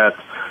auction that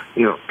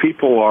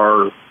people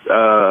are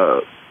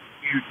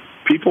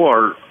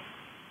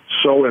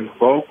so in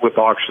vogue with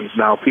auctions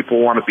now.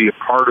 People want to be a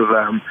part of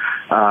them,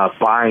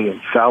 buying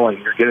and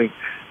selling.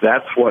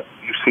 That's what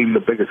you've seen the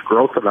biggest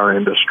growth in our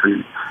industry,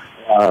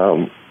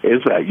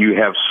 is that you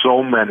have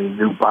so many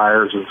new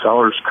buyers and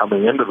sellers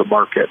coming into the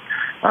market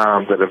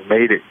that have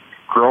made it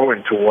grow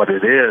into what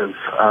it is.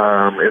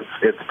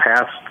 It's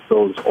past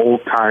those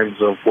old times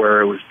of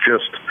where it was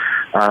just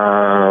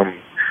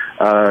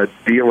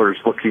dealers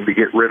looking to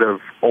get rid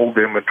of old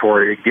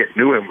inventory and get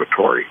new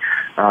inventory.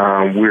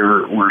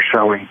 We're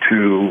selling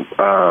to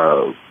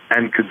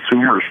end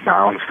consumers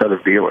now instead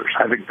of dealers.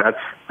 I think that's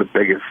the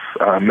biggest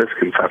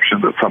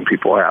misconception that some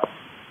people have.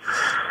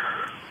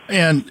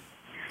 And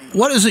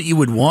what is it you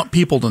would want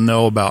people to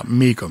know about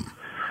Mecum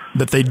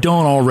that they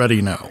don't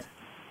already know?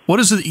 What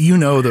is it that you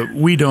know that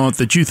we don't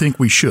that you think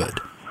we should?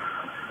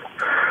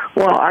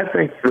 Well, I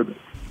think the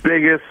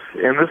biggest,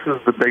 and this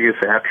is the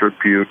biggest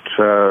attribute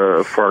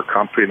for our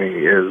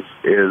company, is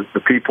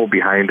the people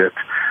behind it.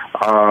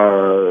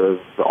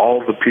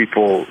 All the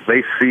people,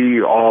 they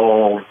see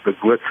all the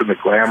glitz and the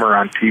glamour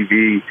on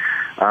TV,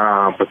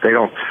 but they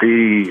don't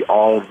see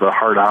all the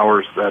hard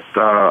hours that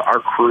our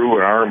crew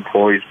and our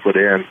employees put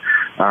in.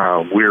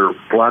 We're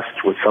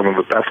blessed with some of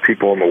the best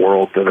people in the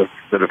world that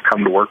have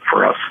come to work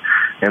for us,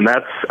 and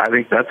I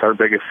think that's our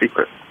biggest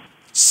secret.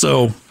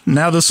 So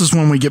now this is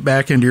when we get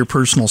back into your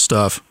personal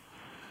stuff.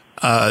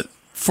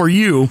 For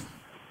you,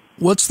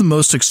 what's the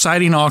most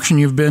exciting auction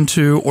you've been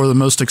to, or the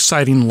most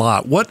exciting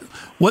lot?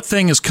 What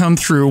thing has come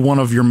through one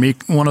of the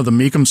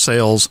Mecum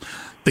sales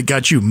that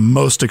got you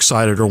most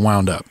excited or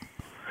wound up?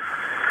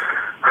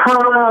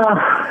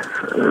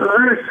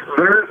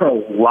 There's a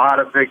lot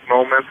of big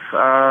moments.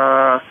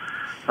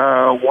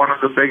 One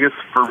of the biggest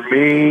for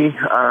me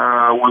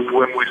was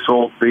when we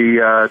sold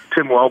the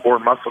Tim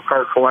Wellborn muscle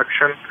car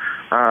collection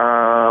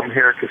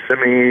here in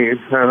Kissimmee.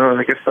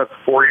 I guess that's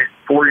 4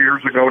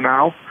 years ago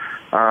now.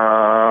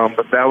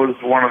 But that was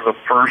one of the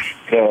first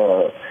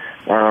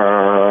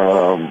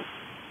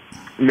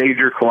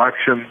major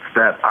collections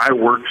that I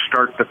worked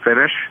start to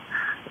finish.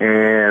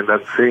 And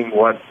I'm seeing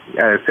what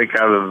I think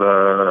out of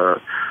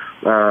the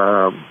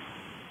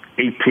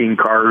 18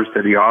 cars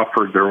that he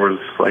offered, there was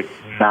like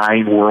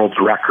 9 world's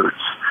records.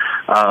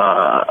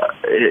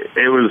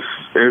 It was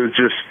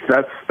just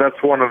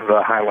that's one of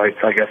the highlights,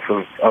 I guess,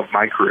 of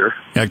my career.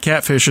 Yeah,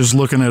 Catfish is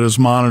looking at his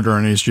monitor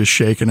and he's just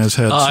shaking his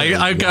head.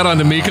 I got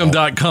onto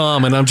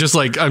Mecum.com and I'm just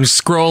like, I'm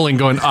scrolling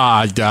going,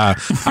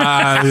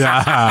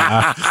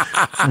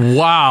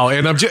 wow.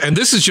 And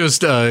this is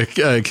just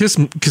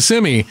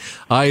Kissimmee.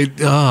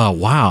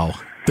 Wow.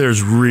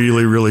 There's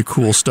really, really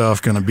cool stuff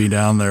going to be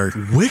down there.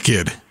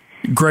 Wicked.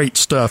 Great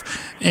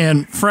stuff.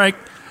 And Frank,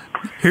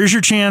 here's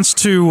your chance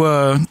to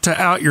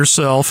out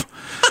yourself.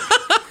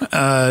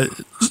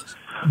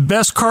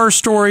 Best car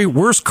story,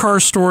 worst car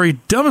story,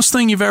 dumbest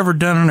thing you've ever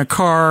done in a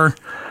car.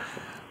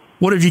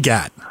 What have you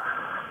got?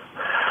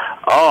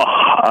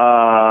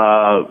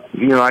 I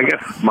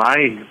guess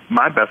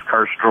my best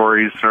car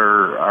stories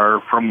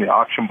are from the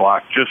auction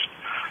block. Just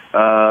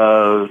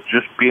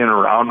being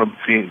around them,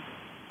 being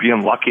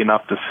lucky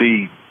enough to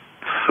see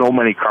so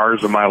many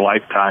cars in my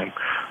lifetime.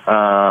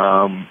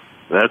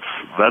 That's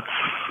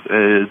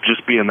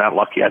just being that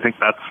lucky. I think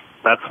that's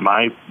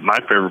my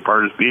favorite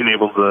part, is being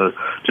able to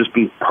just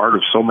be part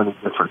of so many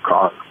different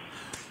cars.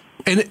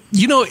 And,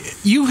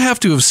 you have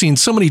to have seen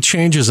so many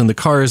changes in the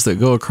cars that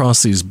go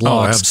across these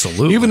blocks. Oh,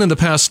 absolutely. Even in the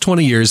past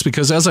 20 years,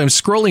 because as I'm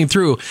scrolling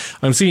through,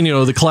 I'm seeing,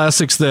 the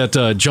classics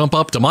that jump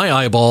up to my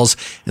eyeballs.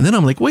 And then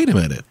I'm like, wait a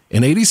minute,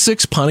 an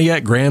 86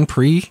 Pontiac Grand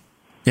Prix?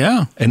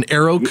 Yeah. An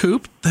Aero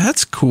Coupe?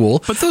 That's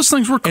cool. But those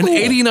things were cool. An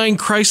 89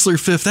 Chrysler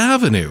Fifth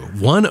Avenue,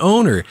 one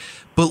owner.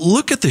 But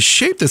look at the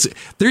shape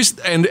there's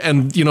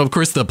of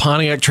course the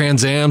Pontiac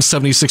Trans Am,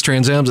 76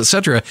 Trans Ams,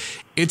 etc.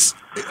 It's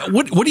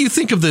what do you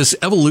think of this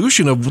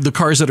evolution of the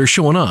cars that are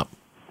showing up?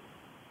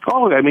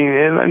 Oh, I mean,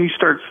 and then you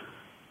start,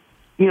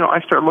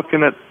 I start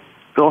looking at,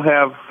 they'll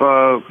have,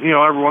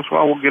 every once in a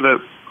while we'll get a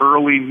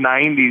early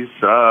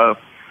 90s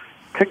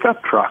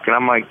pickup truck, and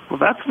I'm like, well,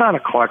 that's not a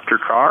collector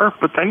car.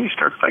 But then you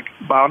start thinking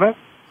about it.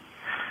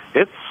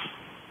 It's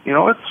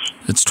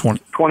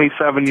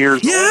 27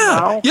 years old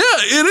now. Yeah,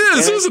 it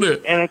is, isn't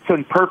it? And it's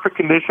in perfect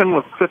condition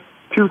with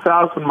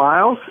 2,000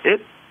 miles.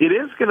 It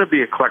is going to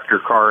be a collector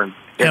car in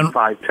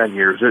 5-10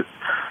 years.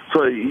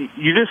 So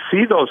you just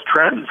see those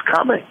trends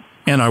coming.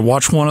 And I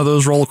watched one of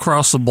those roll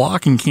across the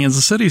block in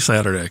Kansas City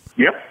Saturday.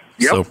 Yep.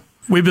 So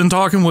we've been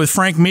talking with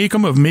Frank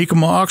Mecum of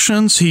Mecum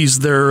Auctions. He's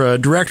their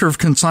director of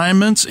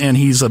consignments, and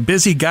he's a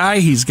busy guy.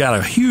 He's got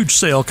a huge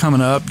sale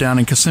coming up down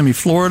in Kissimmee,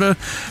 Florida.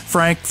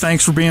 Frank,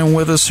 thanks for being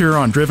with us here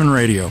on Driven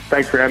Radio.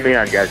 Thanks for having me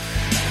on, guys.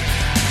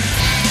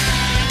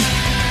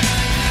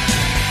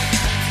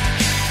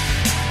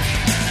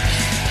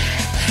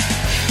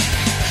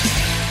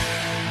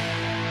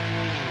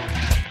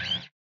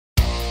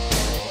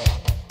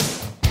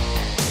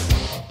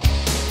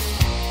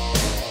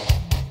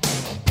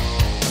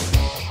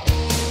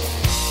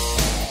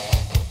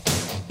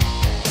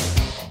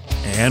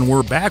 And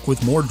we're back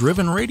with more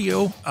Driven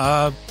Radio.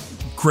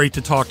 Great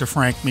to talk to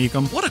Frank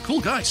Mecum. What a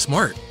cool guy.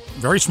 Smart.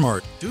 Very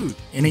smart. Dude,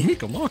 and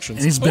Mecum Auctions.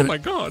 And he's been, oh, my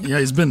God. Yeah,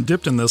 he's been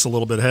dipped in this a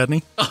little bit, hadn't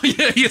he? Oh,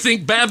 yeah. You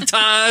think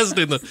baptized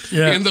in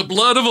the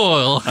blood of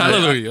oil.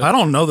 Hallelujah. I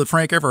don't know that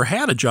Frank ever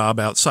had a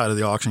job outside of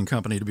the auction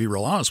company, to be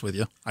real honest with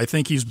you. I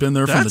think he's been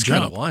there from the jump. That's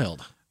kind of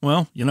wild.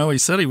 Well, he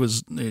said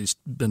he's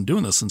been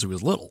doing this since he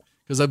was little.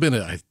 Because I've been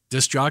a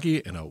disc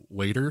jockey and a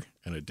waiter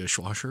and a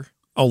dishwasher.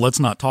 Oh, let's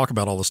not talk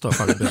about all the stuff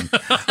I've been.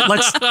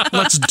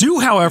 Let's do,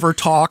 however,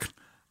 talk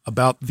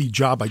about the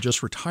job I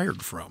just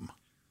retired from.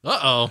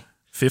 Uh-oh.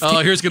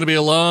 Here's going to be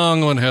a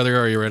long one, Heather.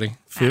 Are you ready?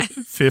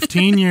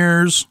 15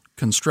 years,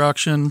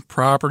 construction,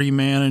 property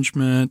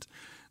management,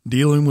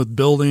 dealing with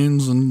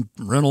buildings and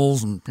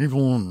rentals and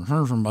people.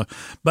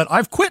 But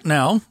I've quit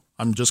now.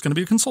 I'm just going to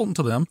be a consultant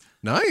to them.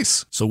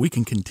 Nice. So we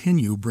can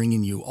continue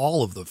bringing you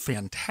all of the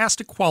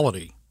fantastic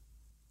quality.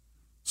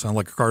 Sound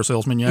like a car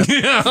salesman yet?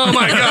 Yeah, oh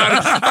my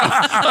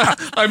God.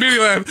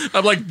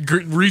 I'm like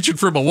reaching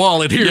for my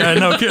wallet here. Yeah,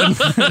 no kidding.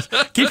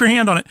 Keep your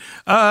hand on it.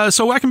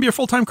 So I can be a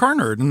full-time car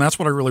nerd, and that's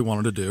what I really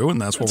wanted to do,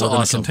 and that's what we're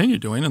going to continue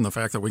doing, and the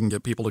fact that we can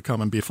get people to come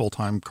and be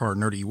full-time car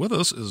nerdy with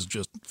us is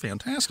just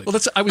fantastic.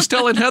 Well, I was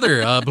telling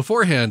Heather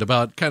beforehand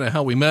about kind of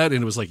how we met,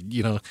 and it was like,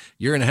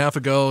 year and a half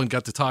ago, and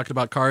got to talking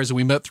about cars, and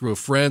we met through a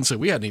friend, so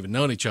we hadn't even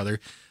known each other,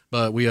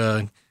 but we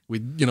we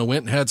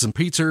went and had some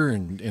pizza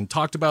and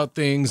talked about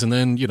things, and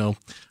then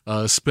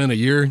spent a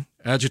year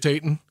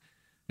agitating,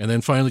 and then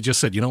finally just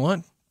said, you know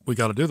what, We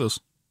got to do this.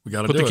 We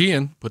got to put the key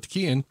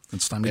in.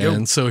 It's time to go.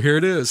 And so here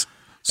it is.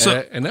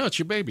 So- And now it's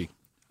your baby.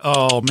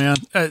 Oh, man.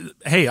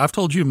 Hey, I've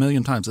told you a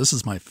million times, this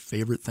is my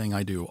favorite thing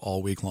I do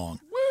all week long.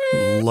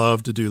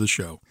 Love to do the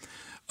show.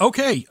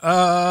 Okay,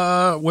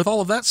 with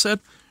all of that said,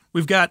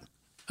 we've got,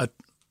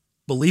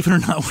 believe it or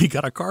not, we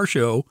got a car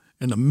show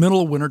in the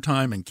middle of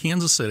wintertime in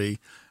Kansas City,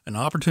 an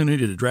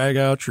opportunity to drag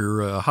out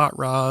your hot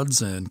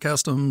rods and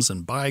customs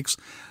and bikes.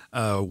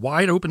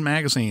 Wide Open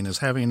Magazine is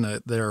having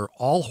their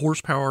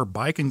all-horsepower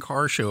bike and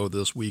car show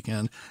this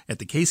weekend at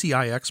the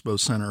KCI Expo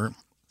Center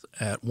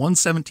at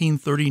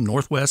 11730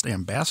 Northwest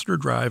Ambassador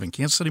Drive in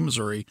Kansas City,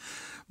 Missouri.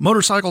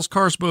 Motorcycles,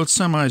 cars, boats,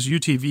 semis,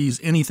 UTVs,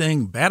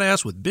 anything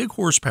badass with big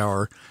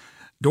horsepower.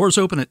 Doors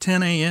open at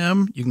 10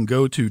 a.m. You can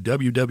go to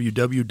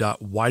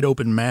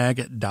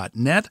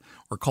www.wideopenmag.net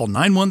or call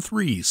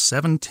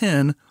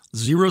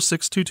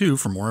 913-710-0622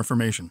 for more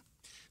information.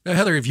 Now,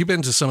 Heather, have you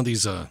been to some of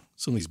these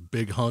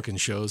big honking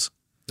shows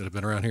that have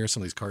been around here?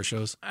 Some of these car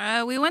shows?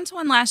 We went to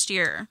one last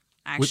year,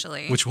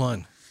 actually. Which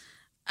one?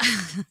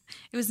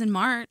 It was in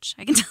March.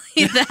 I can tell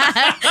you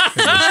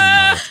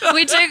that.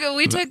 we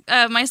took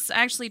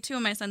actually 2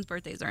 of my son's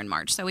birthdays are in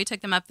March, so we took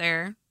them up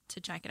there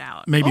to check it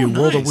out. Maybe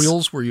World of nice.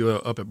 Wheels. Were you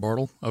up at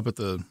Bartle? Up at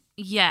the...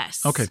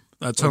 Yes. Okay.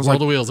 That Sounds sounds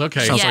World like of Wheels. Okay.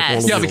 Sounds like Yes.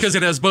 World of Yeah, Wheels. because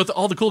it has both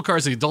all the cool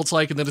cars the adults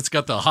like, and then it's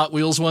got the Hot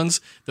Wheels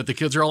ones that the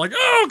kids are all like,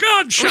 "Oh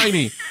God,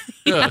 shiny!"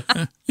 Yeah.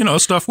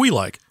 Stuff we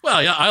like.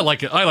 Well, yeah, I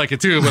like it. I like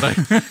it too. But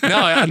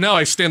now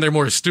I stand there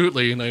more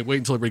astutely, and I wait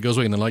until everybody goes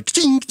away, and then like,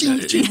 ching, ching,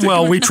 ching.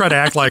 Well, we try to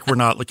act like we're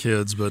not the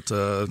kids, but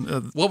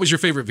What was your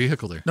favorite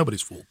vehicle there?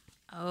 nobody's fooled.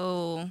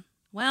 Oh.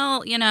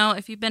 Well,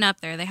 if you've been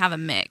up there, they have a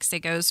mix. It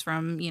goes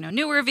from,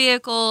 newer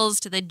vehicles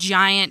to the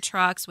giant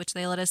trucks, which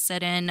they let us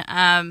sit in.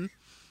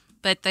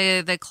 But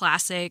the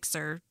classics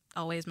are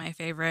always my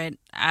favorite.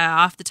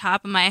 Off the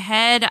top of my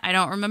head, I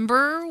don't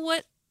remember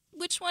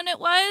which one it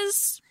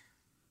was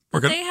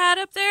they had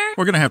up there.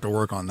 We're gonna have to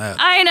work on that.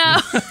 I know.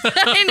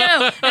 I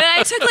know. And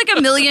I took like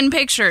a million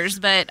pictures,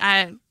 but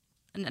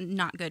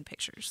not good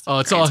pictures. Oh,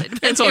 it's granted,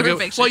 but all they were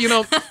good. pictures.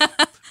 Well,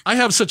 I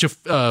have such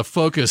a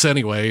focus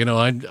anyway.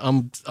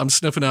 I'm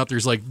sniffing out.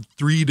 There's like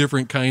 3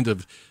 different kinds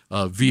of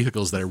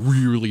vehicles that I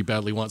really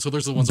badly want. So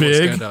there's the ones that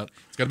Big. stand out.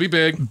 It's got to be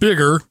big,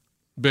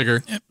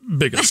 Bigger,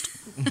 biggest.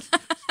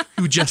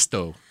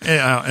 Hugesto.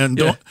 Yeah,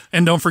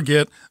 and don't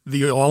forget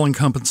the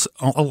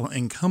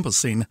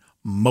all-encompassing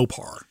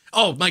Mopar.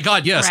 Oh my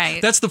God, yes.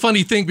 Right. That's the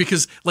funny thing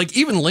because like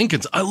even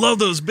Lincolns, I love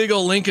those big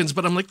old Lincolns,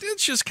 but I'm like,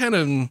 that's just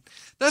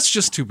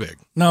too big.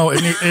 No,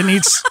 it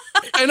needs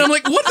And I'm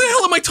like, what the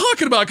hell am I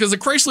talking about? Because the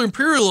Chrysler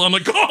Imperial, I'm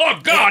like, oh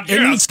God,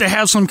 it needs to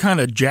have some kind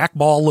of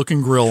jackball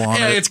looking grill on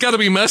Yeah, it. it's got to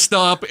be messed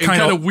up and Kinda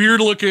kind of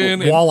weird looking.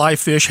 And,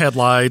 Walleye fish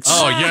headlights.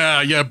 oh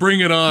yeah, bring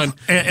it on.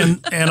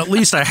 And at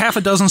least a half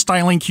a dozen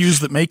styling cues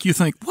that make you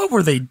think, what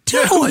were they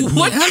doing?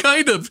 What man?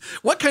 kind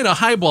of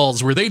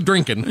highballs were they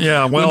drinking?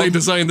 Yeah, well, when they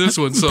designed this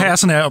one. So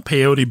Passing out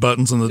peyote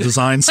buttons in the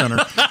design center.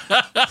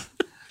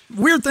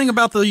 Weird thing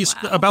about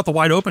the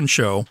Wide Open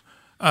show,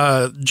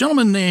 a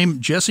gentleman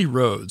named Jesse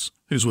Rhodes,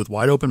 who's with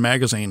Wide Open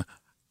Magazine,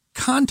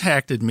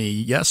 contacted me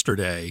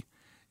yesterday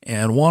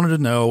and wanted to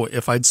know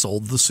if I'd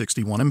sold the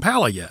 61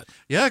 Impala yet.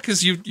 yeah,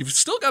 because you've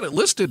still got it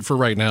listed for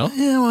right now.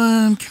 Yeah,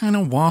 well, I'm kind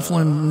of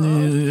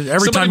waffling. Every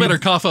Somebody time better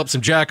cough up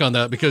some jack on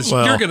that because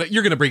Well-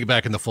 you're gonna bring it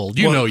back in the fold.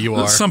 You know you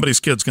are. Somebody's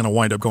kid's going to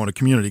wind up going to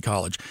community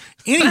college.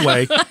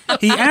 Anyway,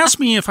 he asked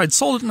me if I'd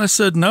sold it, and I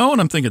said no. And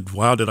I'm thinking,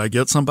 wow, did I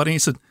get somebody? He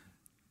said,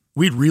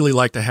 we'd really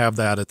like to have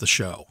that at the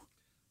show.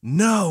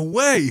 No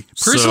way.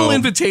 Personal So,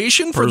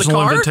 invitation for the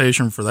Personal car?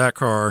 invitation for that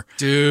car.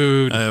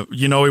 Dude.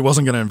 He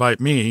wasn't going to invite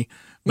me,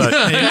 but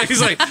He's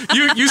like,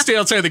 you stay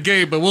outside the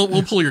gate, but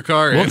we'll pull your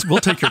car in. we'll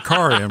take your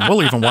car in.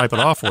 We'll even wipe it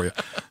off for you.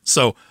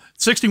 So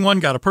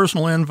 61 got a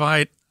personal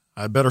invite.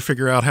 I better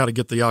figure out how to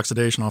get the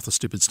oxidation off the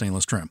stupid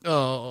stainless trim.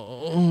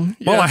 Oh.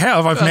 Well, I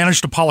have. I've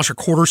managed to polish a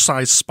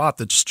quarter-size spot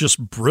that's just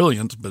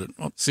brilliant. But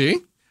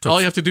See? All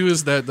you have to do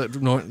is that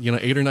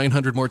 800 or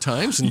 900 more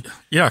times. And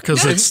yeah,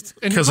 because and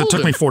it hold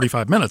took it. me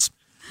 45 minutes.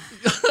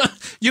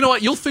 you know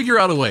what? You'll figure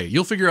out a way.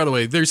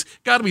 There's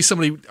got to be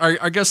somebody.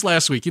 Our guest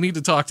last week, you need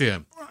to talk to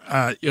him.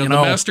 The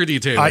master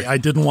detailer. I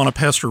didn't want to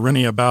pester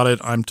Rennie about it.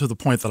 I'm to the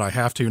point that I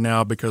have to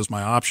now because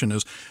my option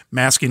is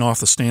masking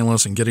off the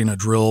stainless and getting a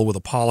drill with a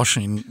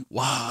polishing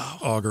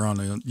auger on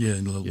the.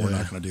 Yeah, we're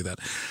not going to do that.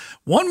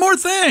 One more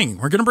thing.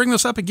 We're going to bring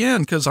this up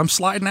again because I'm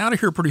sliding out of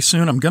here pretty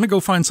soon. I'm going to go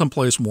find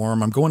someplace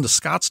warm. I'm going to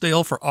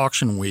Scottsdale for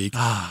auction week.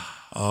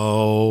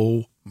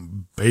 Oh,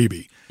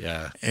 baby.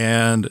 Yeah.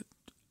 And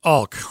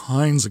all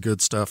kinds of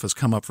good stuff has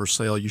come up for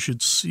sale. You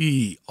should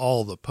see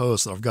all the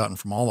posts that I've gotten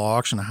from all the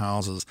auction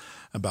houses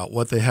about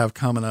what they have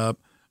coming up.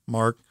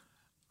 Mark,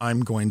 I'm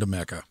going to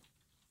Mecca.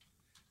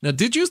 Now,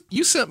 did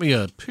you sent me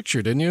a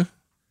picture, didn't you?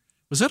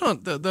 Was that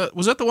on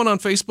was that the one on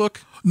Facebook?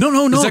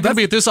 No. Is that going to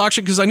be at this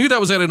auction? Because I knew that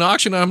was at an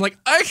auction, and I'm like,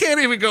 I can't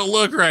even go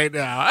look right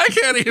now. I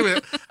can't even.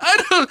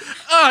 I don't.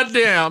 Oh,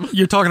 damn.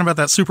 You're talking about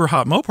that super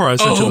hot Mopar I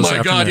sent you this my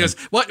God, afternoon. yes.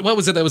 What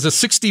was it? That was a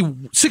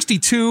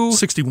 62?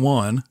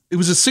 61. It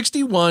was a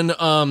 61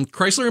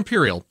 Chrysler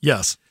Imperial.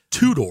 Yes.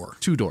 Two-door.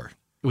 Two-door.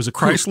 It was a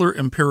Chrysler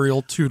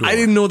Imperial two-door. I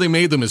didn't know they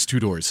made them as two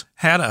doors.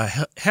 Had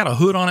a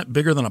hood on it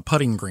bigger than a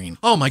putting green.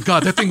 Oh my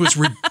God, that thing was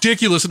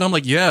ridiculous. And I'm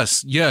like,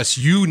 yes,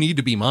 you need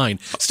to be mine.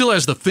 Still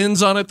has the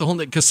fins on it, the whole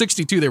thing. Because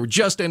 62, they were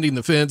just ending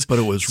the fins. But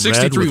it was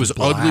 63 red with was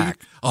black. ugly.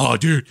 Oh,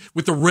 dude,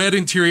 with the red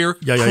interior,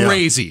 Yeah.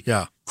 crazy.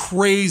 Yeah.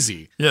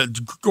 Crazy. Yeah,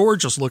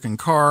 gorgeous looking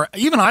car.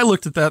 Even I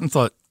looked at that and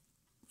thought,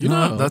 you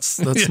know, that's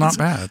not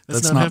bad.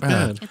 That's not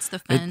bad. It's the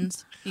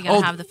fins. You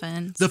gotta have the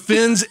fins. The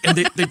fins, and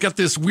they've got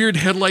this weird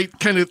headlight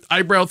kind of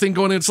eyebrow thing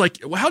going in. It's like,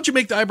 well, how'd you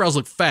make the eyebrows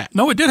look fat?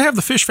 No, it did have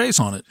the fish face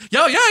on it.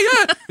 Yeah.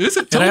 It's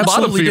a It total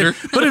bottom absolutely feeder.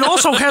 did. But it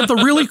also had the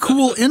really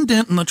cool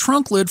indent in the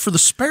trunk lid for the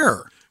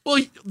spare. Well,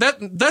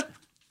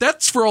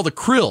 that's for all the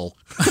krill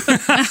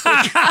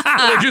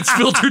that gets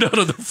filtered out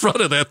of the front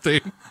of that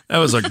thing. That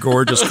was a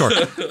gorgeous car.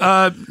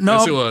 No,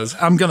 Yes, it was.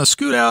 I'm going to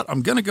scoot out.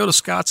 I'm going to go to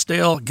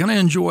Scottsdale. Going to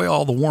enjoy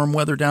all the warm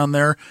weather down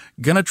there.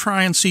 Going to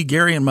try and see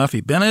Gary and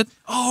Muffy Bennett.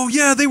 Oh,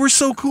 yeah, they were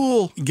so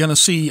cool. Going to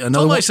see another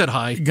Tell them one. I said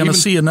hi. Going to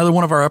see another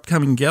one of our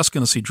upcoming guests.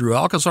 Going to see Drew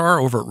Alcazar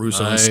over at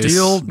Russo and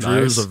Steel.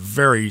 Drew's a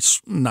very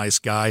nice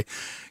guy.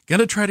 Going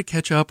to try to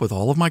catch up with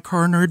all of my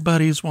car nerd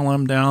buddies while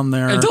I'm down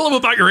there. And tell them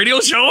about your radio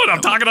show, and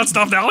I'm talking about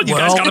stuff now, and you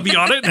guys got to be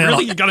on it. And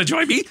really, you got to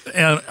join me.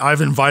 And I've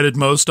invited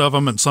most of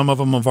them, and some of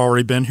them have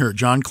already been here.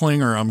 John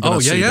Klinger, I'm going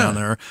to see down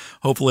there.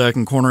 Hopefully I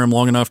can corner him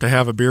long enough to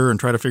have a beer and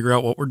try to figure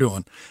out what we're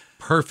doing.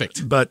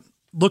 Perfect. But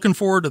looking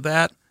forward to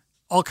that.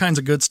 All kinds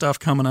of good stuff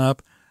coming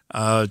up.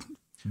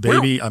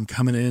 Baby, I'm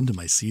coming into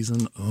my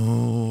season.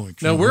 Oh,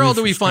 now where all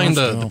do we find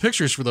the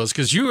pictures for those?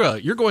 Because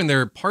you're going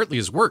there partly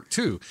as work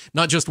too,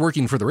 not just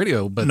working for the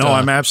radio. But no,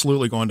 I'm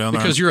absolutely going down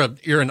there because you're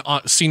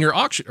a senior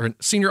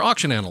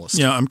auction analyst.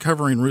 Yeah, I'm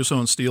covering Russo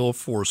and Steel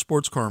for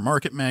Sports Car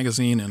Market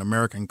Magazine and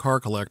American Car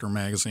Collector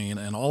Magazine,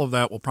 and all of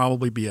that will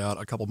probably be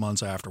out a couple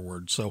months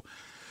afterwards. So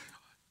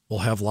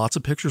we'll have lots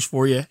of pictures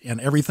for you, and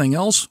everything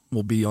else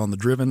will be on The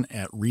Driven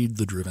at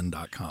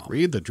readthedriven.com.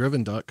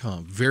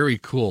 Readthedriven.com. Very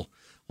cool.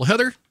 Well,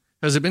 Heather,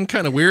 has it been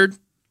kind of weird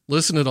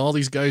listening to all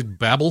these guys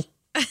babble?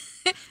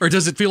 Or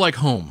does it feel like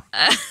home?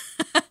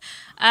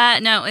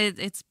 No,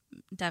 it's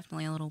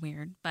definitely a little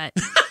weird, but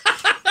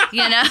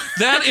you know.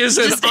 That is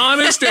an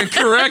honest and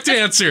correct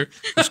answer.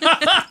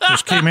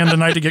 Just came in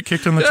tonight to get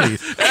kicked in the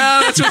teeth.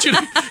 That's what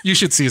you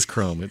should see his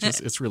chrome.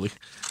 It's really.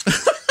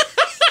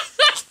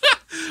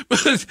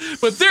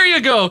 But there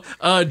you go.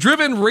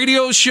 Driven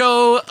Radio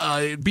Show.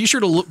 Be sure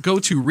to go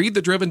to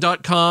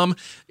readthedriven.com.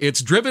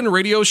 It's Driven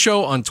Radio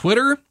Show on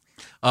Twitter,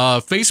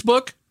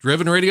 Facebook,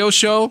 Driven Radio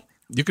Show.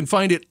 You can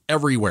find it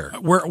everywhere.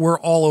 We're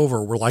all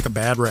over. We're like a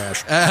bad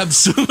rash.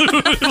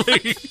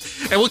 Absolutely.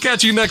 And we'll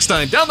catch you next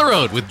time down the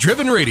road with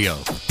Driven Radio.